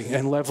everything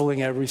and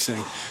leveling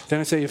everything. Then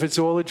I say, if it's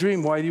all a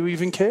dream, why do you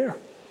even care?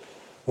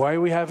 Why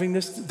are we having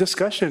this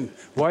discussion?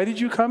 Why did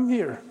you come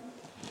here?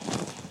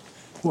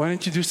 Why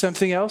didn't you do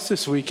something else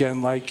this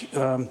weekend? Like,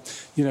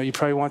 you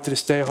probably wanted to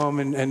stay home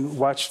and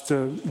watch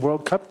the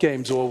World Cup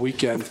games all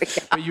weekend.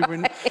 But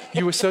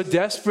you were so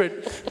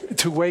desperate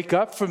to wake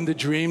up from the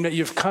dream that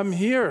you've come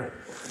here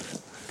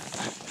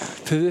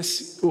to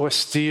this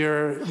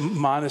austere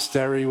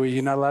monastery where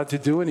you're not allowed to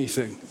do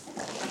anything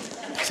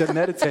except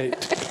meditate.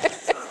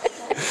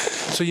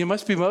 So you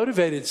must be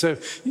motivated. So,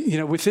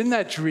 within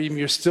that dream,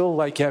 you're still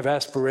like you have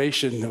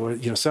aspiration or,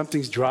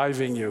 something's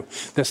driving you.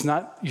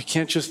 You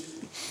can't just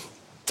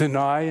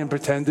deny and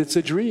pretend it's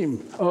a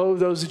dream. Oh,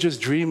 those are just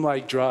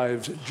dream-like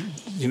drives,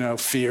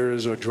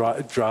 fears or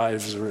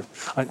drives or,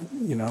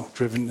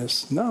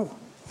 drivenness. No,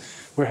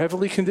 we're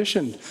heavily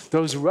conditioned.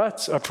 Those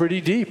ruts are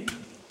pretty deep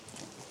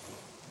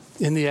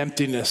in the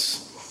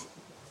emptiness.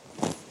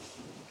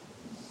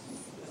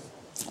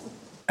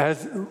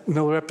 As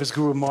Milarepa's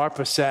Guru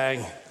Marpa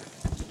sang,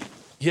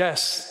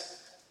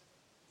 yes,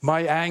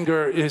 my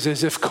anger is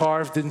as if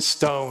carved in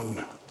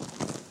stone.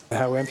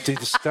 How empty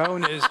the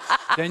stone is,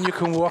 then you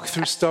can walk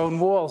through stone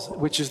walls,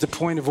 which is the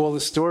point of all the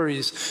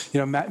stories,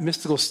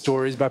 mystical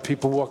stories about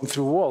people walking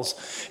through walls.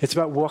 It's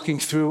about walking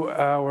through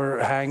our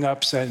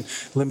hang-ups and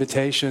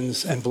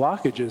limitations and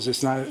blockages.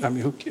 It's not,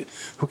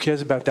 who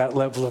cares about that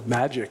level of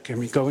magic?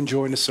 Go and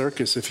join a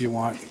circus if you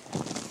want.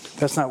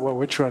 That's not what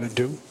we're trying to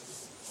do.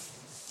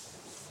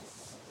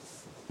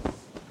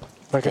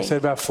 Like I said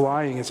about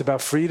flying, it's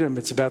about freedom.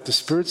 It's about the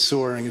spirit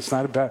soaring. It's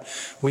not about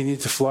we need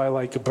to fly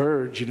like a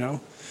bird,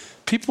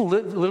 People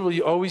literally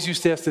always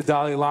used to ask the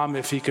Dalai Lama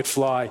if he could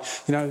fly.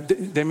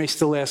 They may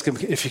still ask him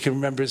if he can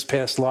remember his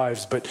past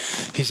lives, but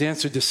he's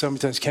answered this so many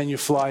times, can you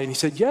fly? And he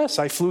said, yes,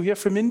 I flew here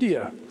from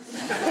India.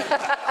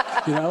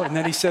 And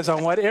then he says,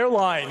 on what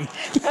airline?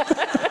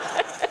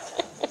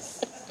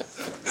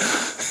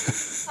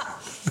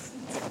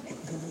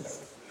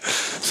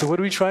 So what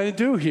are we trying to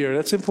do here?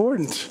 That's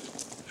important.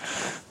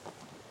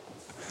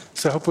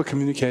 So I hope we're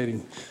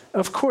communicating.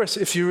 Of course,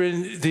 if you're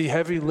in the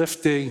heavy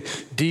lifting,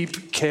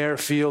 deep care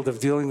field of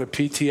dealing with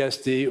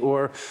PTSD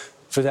or,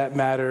 for that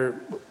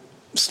matter,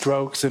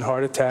 strokes and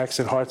heart attacks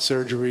and heart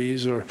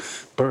surgeries or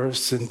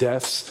births and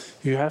deaths,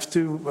 you have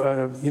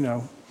to,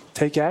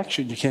 take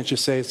action. You can't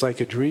just say it's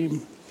like a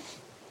dream.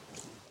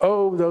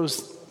 Oh,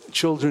 those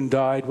children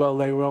died. Well,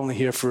 they were only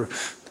here for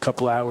a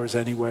couple hours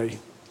anyway.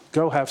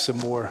 Go have some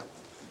more.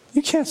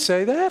 You can't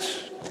say that.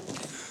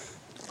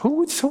 Who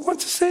would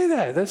want to say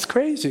that? That's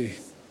crazy.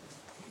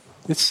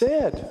 It's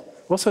sad.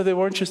 Also, they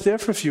weren't just there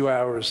for a few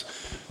hours.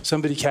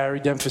 Somebody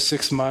carried them for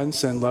 6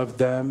 months and loved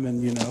them,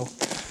 and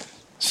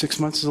 6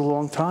 months is a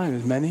long time.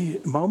 There's many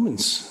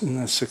moments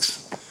in the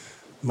 6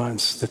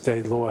 months that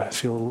they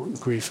feel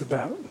grief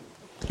about.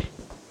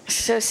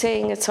 So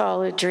saying it's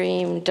all a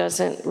dream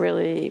doesn't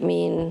really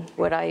mean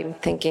what I'm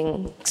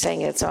thinking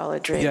saying it's all a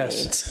dream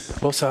means.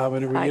 Yes. Also, I'm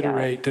going to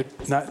reiterate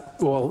that not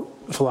all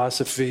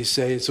philosophies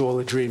say it's all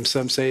a dream.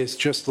 Some say it's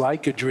just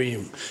like a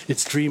dream.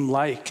 It's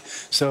dream-like.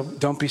 So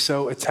don't be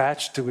so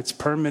attached to its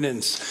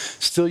permanence.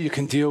 Still, you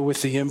can deal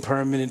with the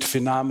impermanent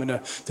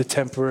phenomena, the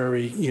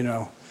temporary,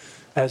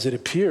 as it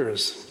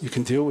appears. You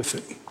can deal with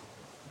it.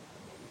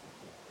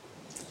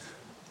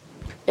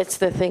 It's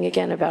the thing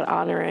again about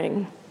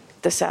honoring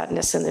the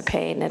sadness and the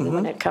pain, and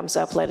when it comes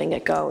up, letting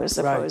it go as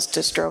opposed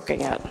to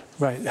stroking it.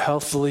 Right,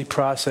 healthfully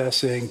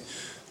processing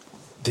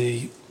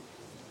the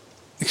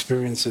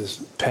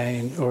experiences,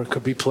 pain, or it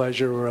could be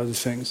pleasure or other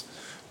things,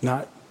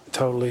 not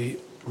totally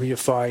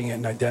reifying it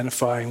and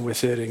identifying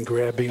with it and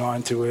grabbing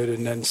onto it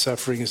and then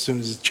suffering as soon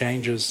as it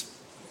changes.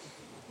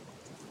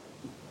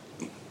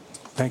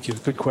 Thank you,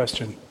 good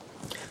question.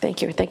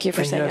 Thank you. Thank you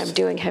for saying I'm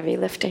doing heavy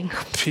lifting.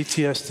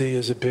 PTSD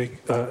is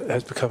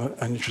has become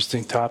an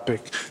interesting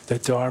topic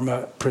that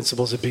Dharma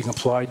principles are being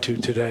applied to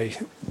today,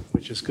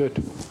 which is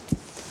good.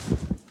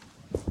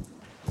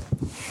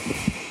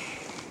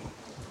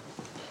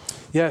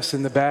 Yes,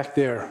 in the back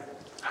there.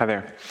 Hi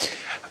there.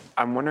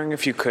 I'm wondering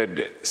if you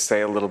could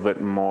say a little bit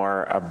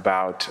more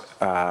about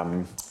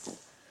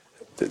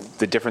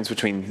the difference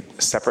between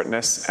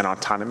separateness and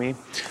autonomy.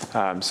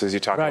 So as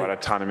you talk about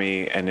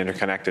autonomy and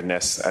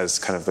interconnectedness as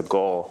kind of the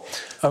goal.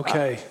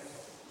 Okay.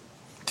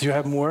 Do you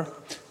have more?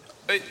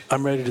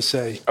 I'm ready to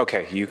say.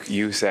 Okay,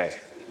 you say.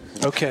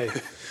 Okay.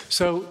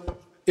 So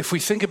if we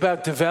think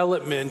about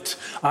development,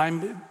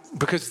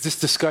 because this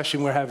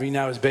discussion we're having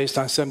now is based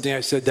on something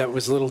I said that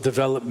was a little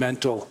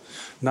developmental,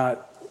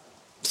 not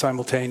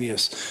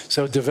simultaneous.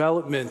 So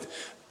development,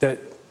 that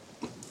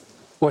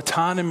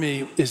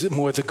autonomy is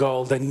more the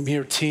goal than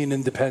mere teen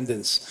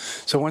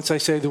independence. So once I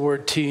say the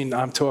word teen,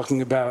 I'm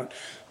talking about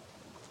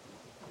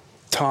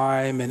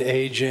time and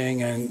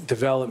aging and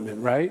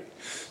development, right?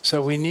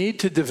 So we need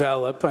to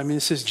develop,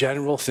 this is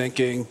general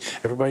thinking,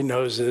 everybody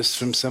knows this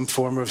from some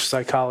form of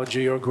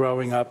psychology or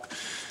growing up,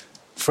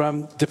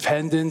 from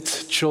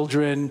dependent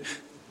children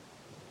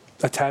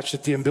attached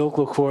at the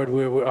umbilical cord,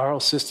 where our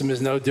system is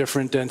no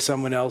different than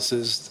someone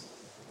else's,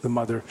 the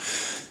mother.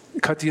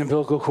 Cut the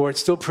umbilical cord,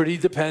 still pretty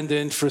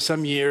dependent for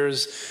some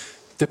years,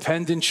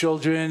 dependent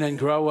children, and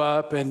grow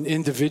up and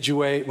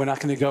individuate. We're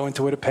not going to go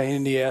into what a pain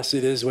in the ass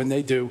it is when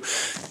they do.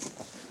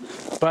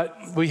 But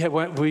we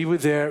were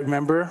there,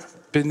 remember?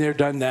 Been there,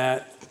 done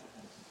that.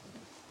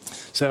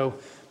 So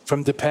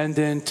from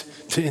dependent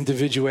to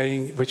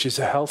individuating, which is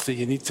healthy,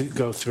 you need to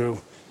go through,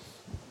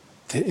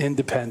 to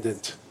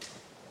independent.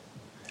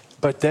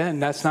 But then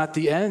that's not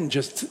the end,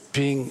 just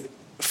being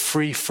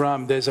free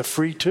from. There's a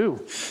free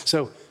to.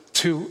 So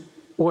to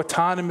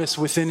autonomous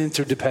within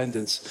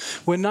interdependence.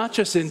 We're not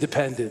just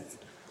independent.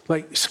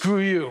 Like, screw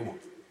you.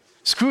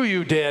 Screw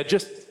you, Dad.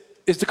 Just,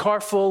 is the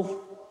car full?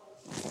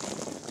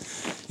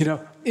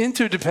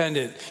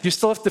 Interdependent. You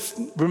still have to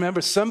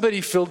remember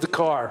somebody filled the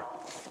car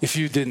if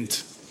you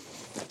didn't.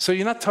 So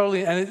you're not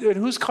totally, and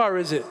whose car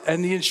is it?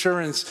 And the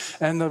insurance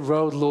and the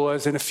road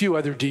laws and a few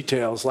other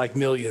details, like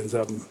millions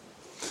of them.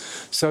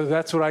 So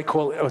that's what I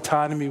call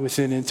autonomy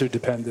within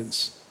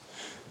interdependence.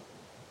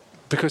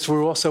 Because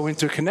we're also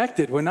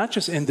interconnected. We're not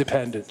just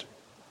independent.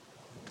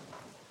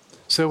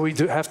 So we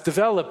have to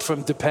develop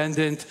from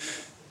dependent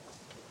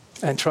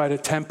and try to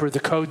temper the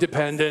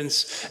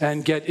codependence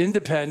and get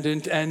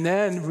independent, and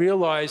then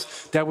realize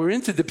that we're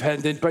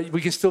interdependent, but we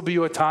can still be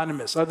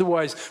autonomous.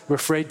 Otherwise, we're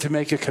afraid to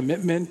make a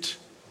commitment.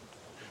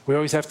 We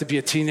always have to be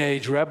a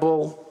teenage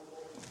rebel.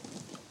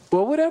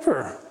 Well,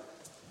 whatever.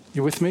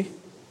 You with me?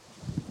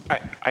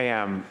 I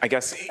am, I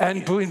guess.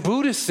 And in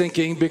Buddhist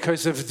thinking,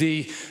 because of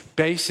the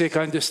basic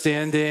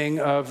understanding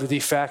of the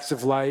facts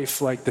of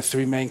life, like the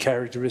three main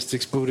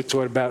characteristics Buddha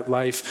taught about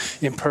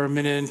life: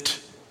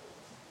 impermanent,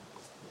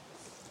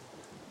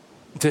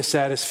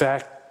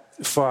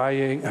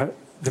 dissatisfying.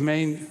 The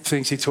main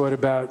things he taught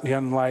about the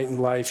unenlightened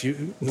life,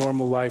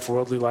 normal life,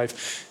 worldly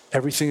life,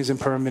 everything is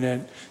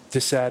impermanent,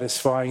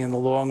 dissatisfying in the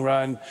long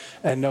run,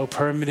 and no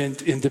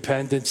permanent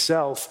independent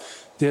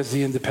self. There's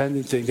the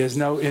independent thing. There's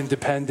no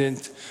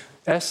independent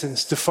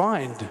essence to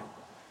find.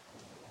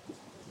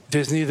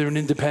 There's neither an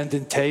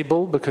independent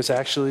table, because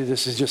actually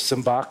this is just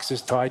some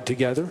boxes tied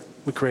together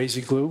with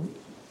crazy glue.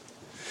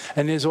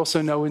 And there's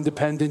also no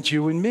independent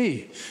you and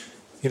me.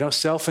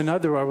 Self and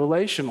other are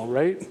relational,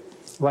 right?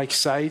 Like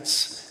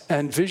sights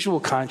and visual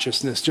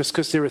consciousness. Just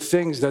because there are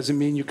things doesn't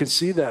mean you can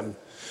see them.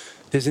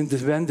 There's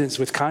independence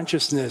with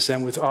consciousness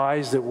and with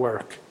eyes that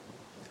work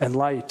and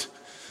light.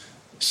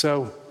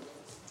 So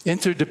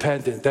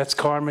interdependent, that's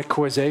karmic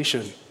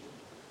causation.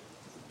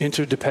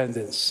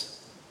 Interdependence.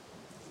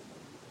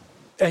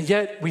 And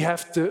yet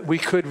we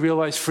could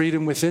realize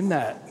freedom within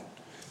that.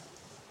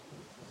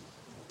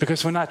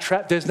 Because we're not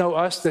trapped. There's no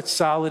us that's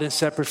solid and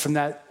separate from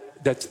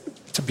that's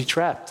to be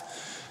trapped.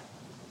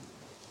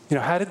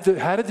 How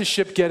did the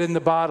ship get in the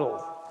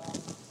bottle?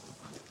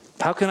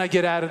 How can I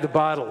get out of the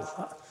bottle?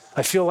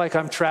 I feel like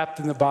I'm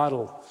trapped in the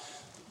bottle.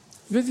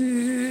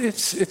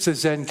 It's a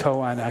Zen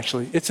koan,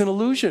 actually. It's an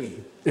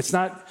illusion. It's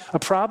not a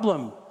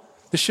problem.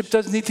 The ship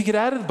doesn't need to get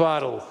out of the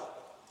bottle.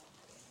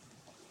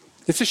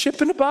 It's a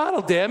ship in a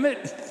bottle, damn it.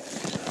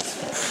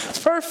 It's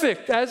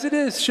perfect, as it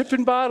is, ship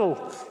in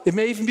bottle. It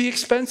may even be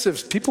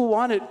expensive. People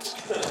want it.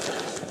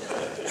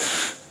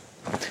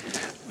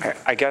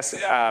 I guess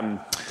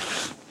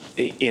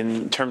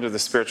in terms of the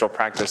spiritual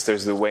practice,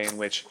 there's the way in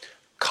which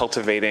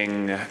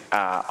cultivating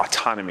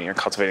autonomy, or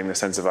cultivating the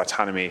sense of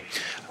autonomy,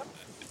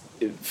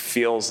 it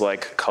feels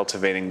like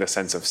cultivating the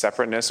sense of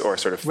separateness, or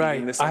sort of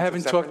feeding the sense of separateness. I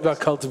haven't talked about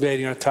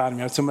cultivating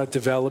autonomy. I'm talking about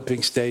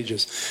developing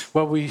stages.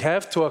 What we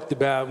have talked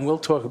about, and we'll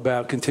talk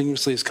about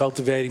continuously, is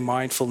cultivating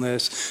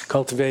mindfulness,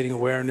 cultivating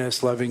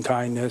awareness, loving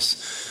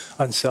kindness,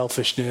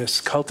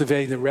 unselfishness,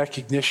 cultivating the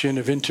recognition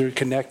of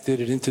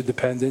interconnected and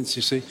interdependence,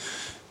 you see.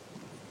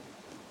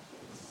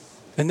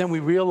 And then we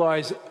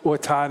realize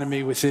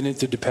autonomy within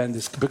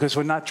interdependence, because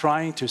we're not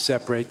trying to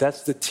separate.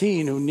 That's the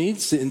teen who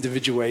needs to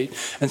individuate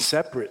and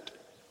separate,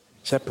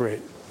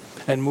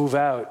 and move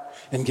out,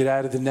 and get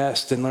out of the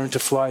nest, and learn to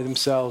fly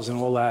themselves, and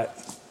all that,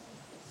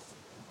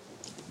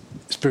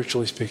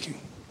 spiritually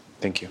speaking.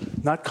 Thank you.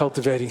 Not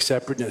cultivating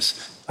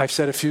separateness. I've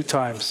said a few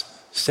times,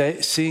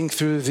 seeing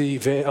through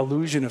the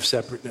illusion of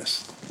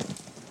separateness.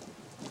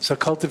 So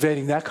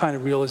cultivating that kind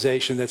of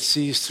realization that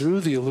sees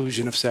through the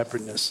illusion of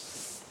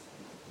separateness.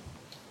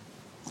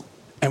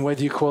 And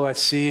whether you call that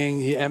seeing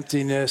the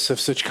emptiness of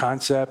such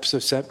concepts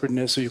of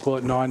separateness, or you call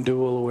it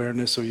non-dual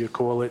awareness, or you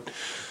call it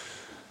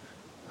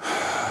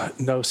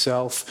no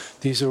self,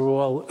 these are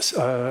all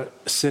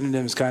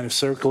synonyms kind of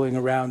circling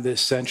around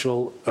this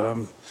central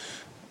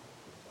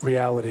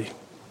reality.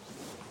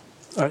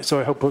 So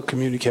I hope we're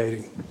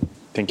communicating.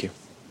 Thank you.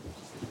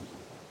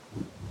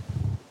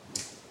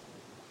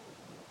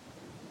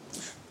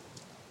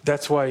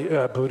 That's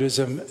why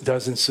Buddhism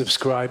doesn't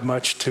subscribe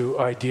much to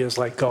ideas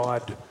like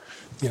God,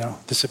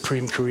 the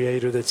supreme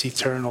creator that's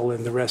eternal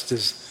and the rest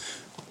is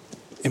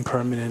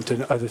impermanent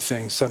and other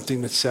things,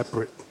 something that's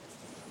separate,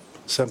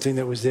 something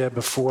that was there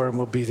before and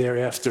will be there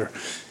after.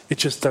 It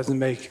just doesn't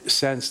make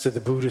sense to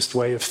the Buddhist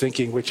way of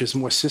thinking, which is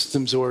more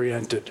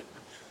systems-oriented.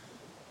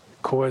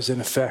 Cause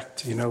and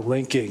effect,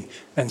 linking,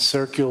 and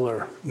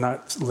circular,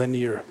 not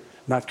linear,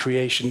 not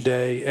creation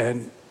day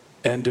and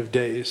end of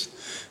days,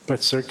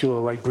 but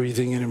circular, like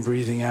breathing in and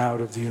breathing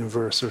out of the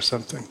universe or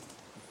something.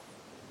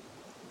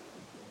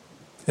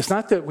 It's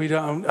not that we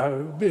don't,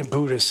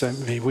 Buddhists,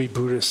 we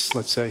Buddhists,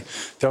 let's say,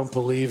 don't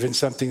believe in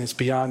something that's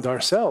beyond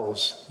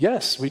ourselves.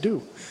 Yes, we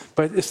do.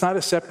 But it's not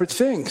a separate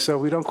thing,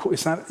 so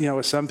it's not,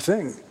 a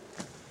something.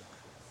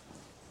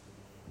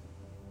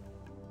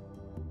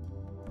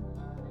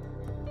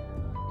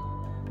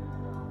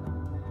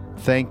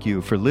 Thank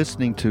you for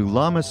listening to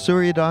Lama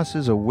Surya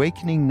Das's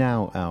Awakening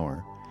Now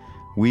Hour.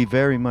 We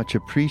very much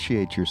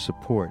appreciate your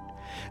support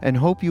and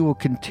hope you will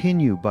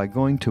continue by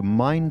going to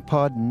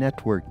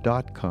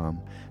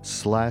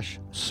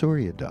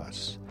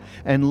mindpodnetwork.com/Suryadas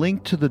and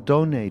link to the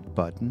donate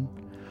button,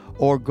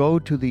 or go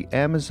to the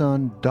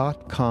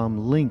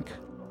Amazon.com link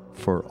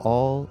for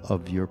all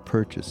of your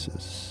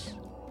purchases.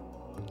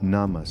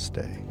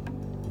 Namaste.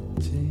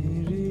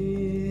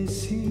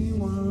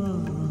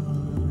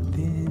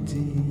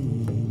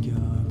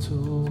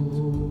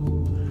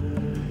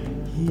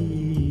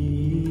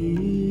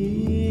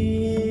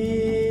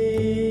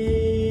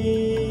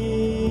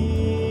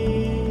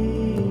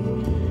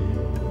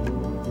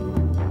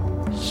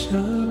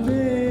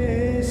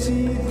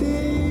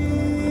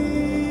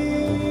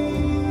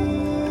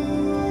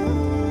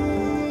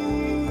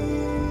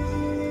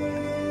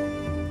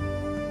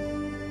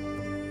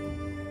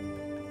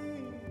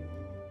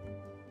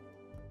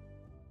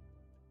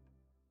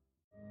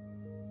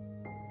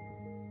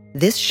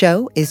 This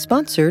show is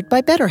sponsored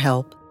by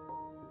BetterHelp.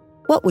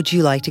 What would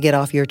you like to get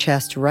off your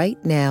chest right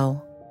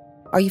now?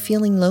 Are you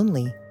feeling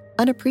lonely,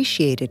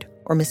 unappreciated,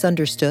 or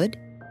misunderstood?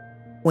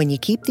 When you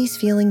keep these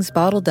feelings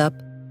bottled up,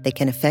 they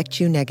can affect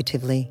you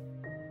negatively.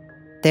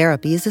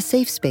 Therapy is a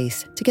safe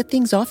space to get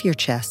things off your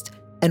chest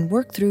and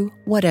work through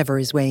whatever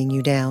is weighing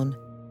you down.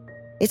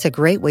 It's a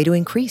great way to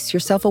increase your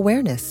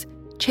self-awareness,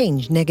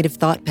 change negative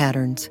thought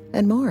patterns,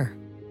 and more.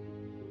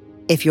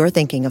 If you're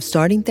thinking of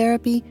starting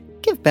therapy,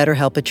 give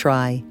BetterHelp a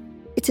try.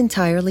 It's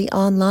entirely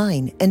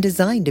online and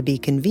designed to be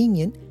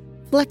convenient,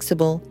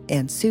 flexible,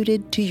 and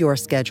suited to your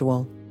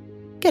schedule.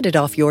 Get it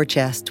off your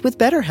chest with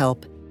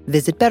BetterHelp.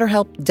 Visit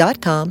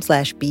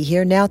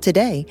BetterHelp.com/BeHereNow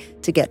today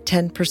to get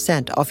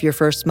 10% off your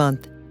first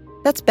month.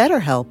 That's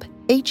BetterHelp,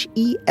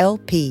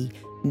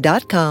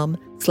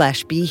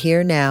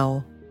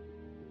 HELP.com/BeHereNow.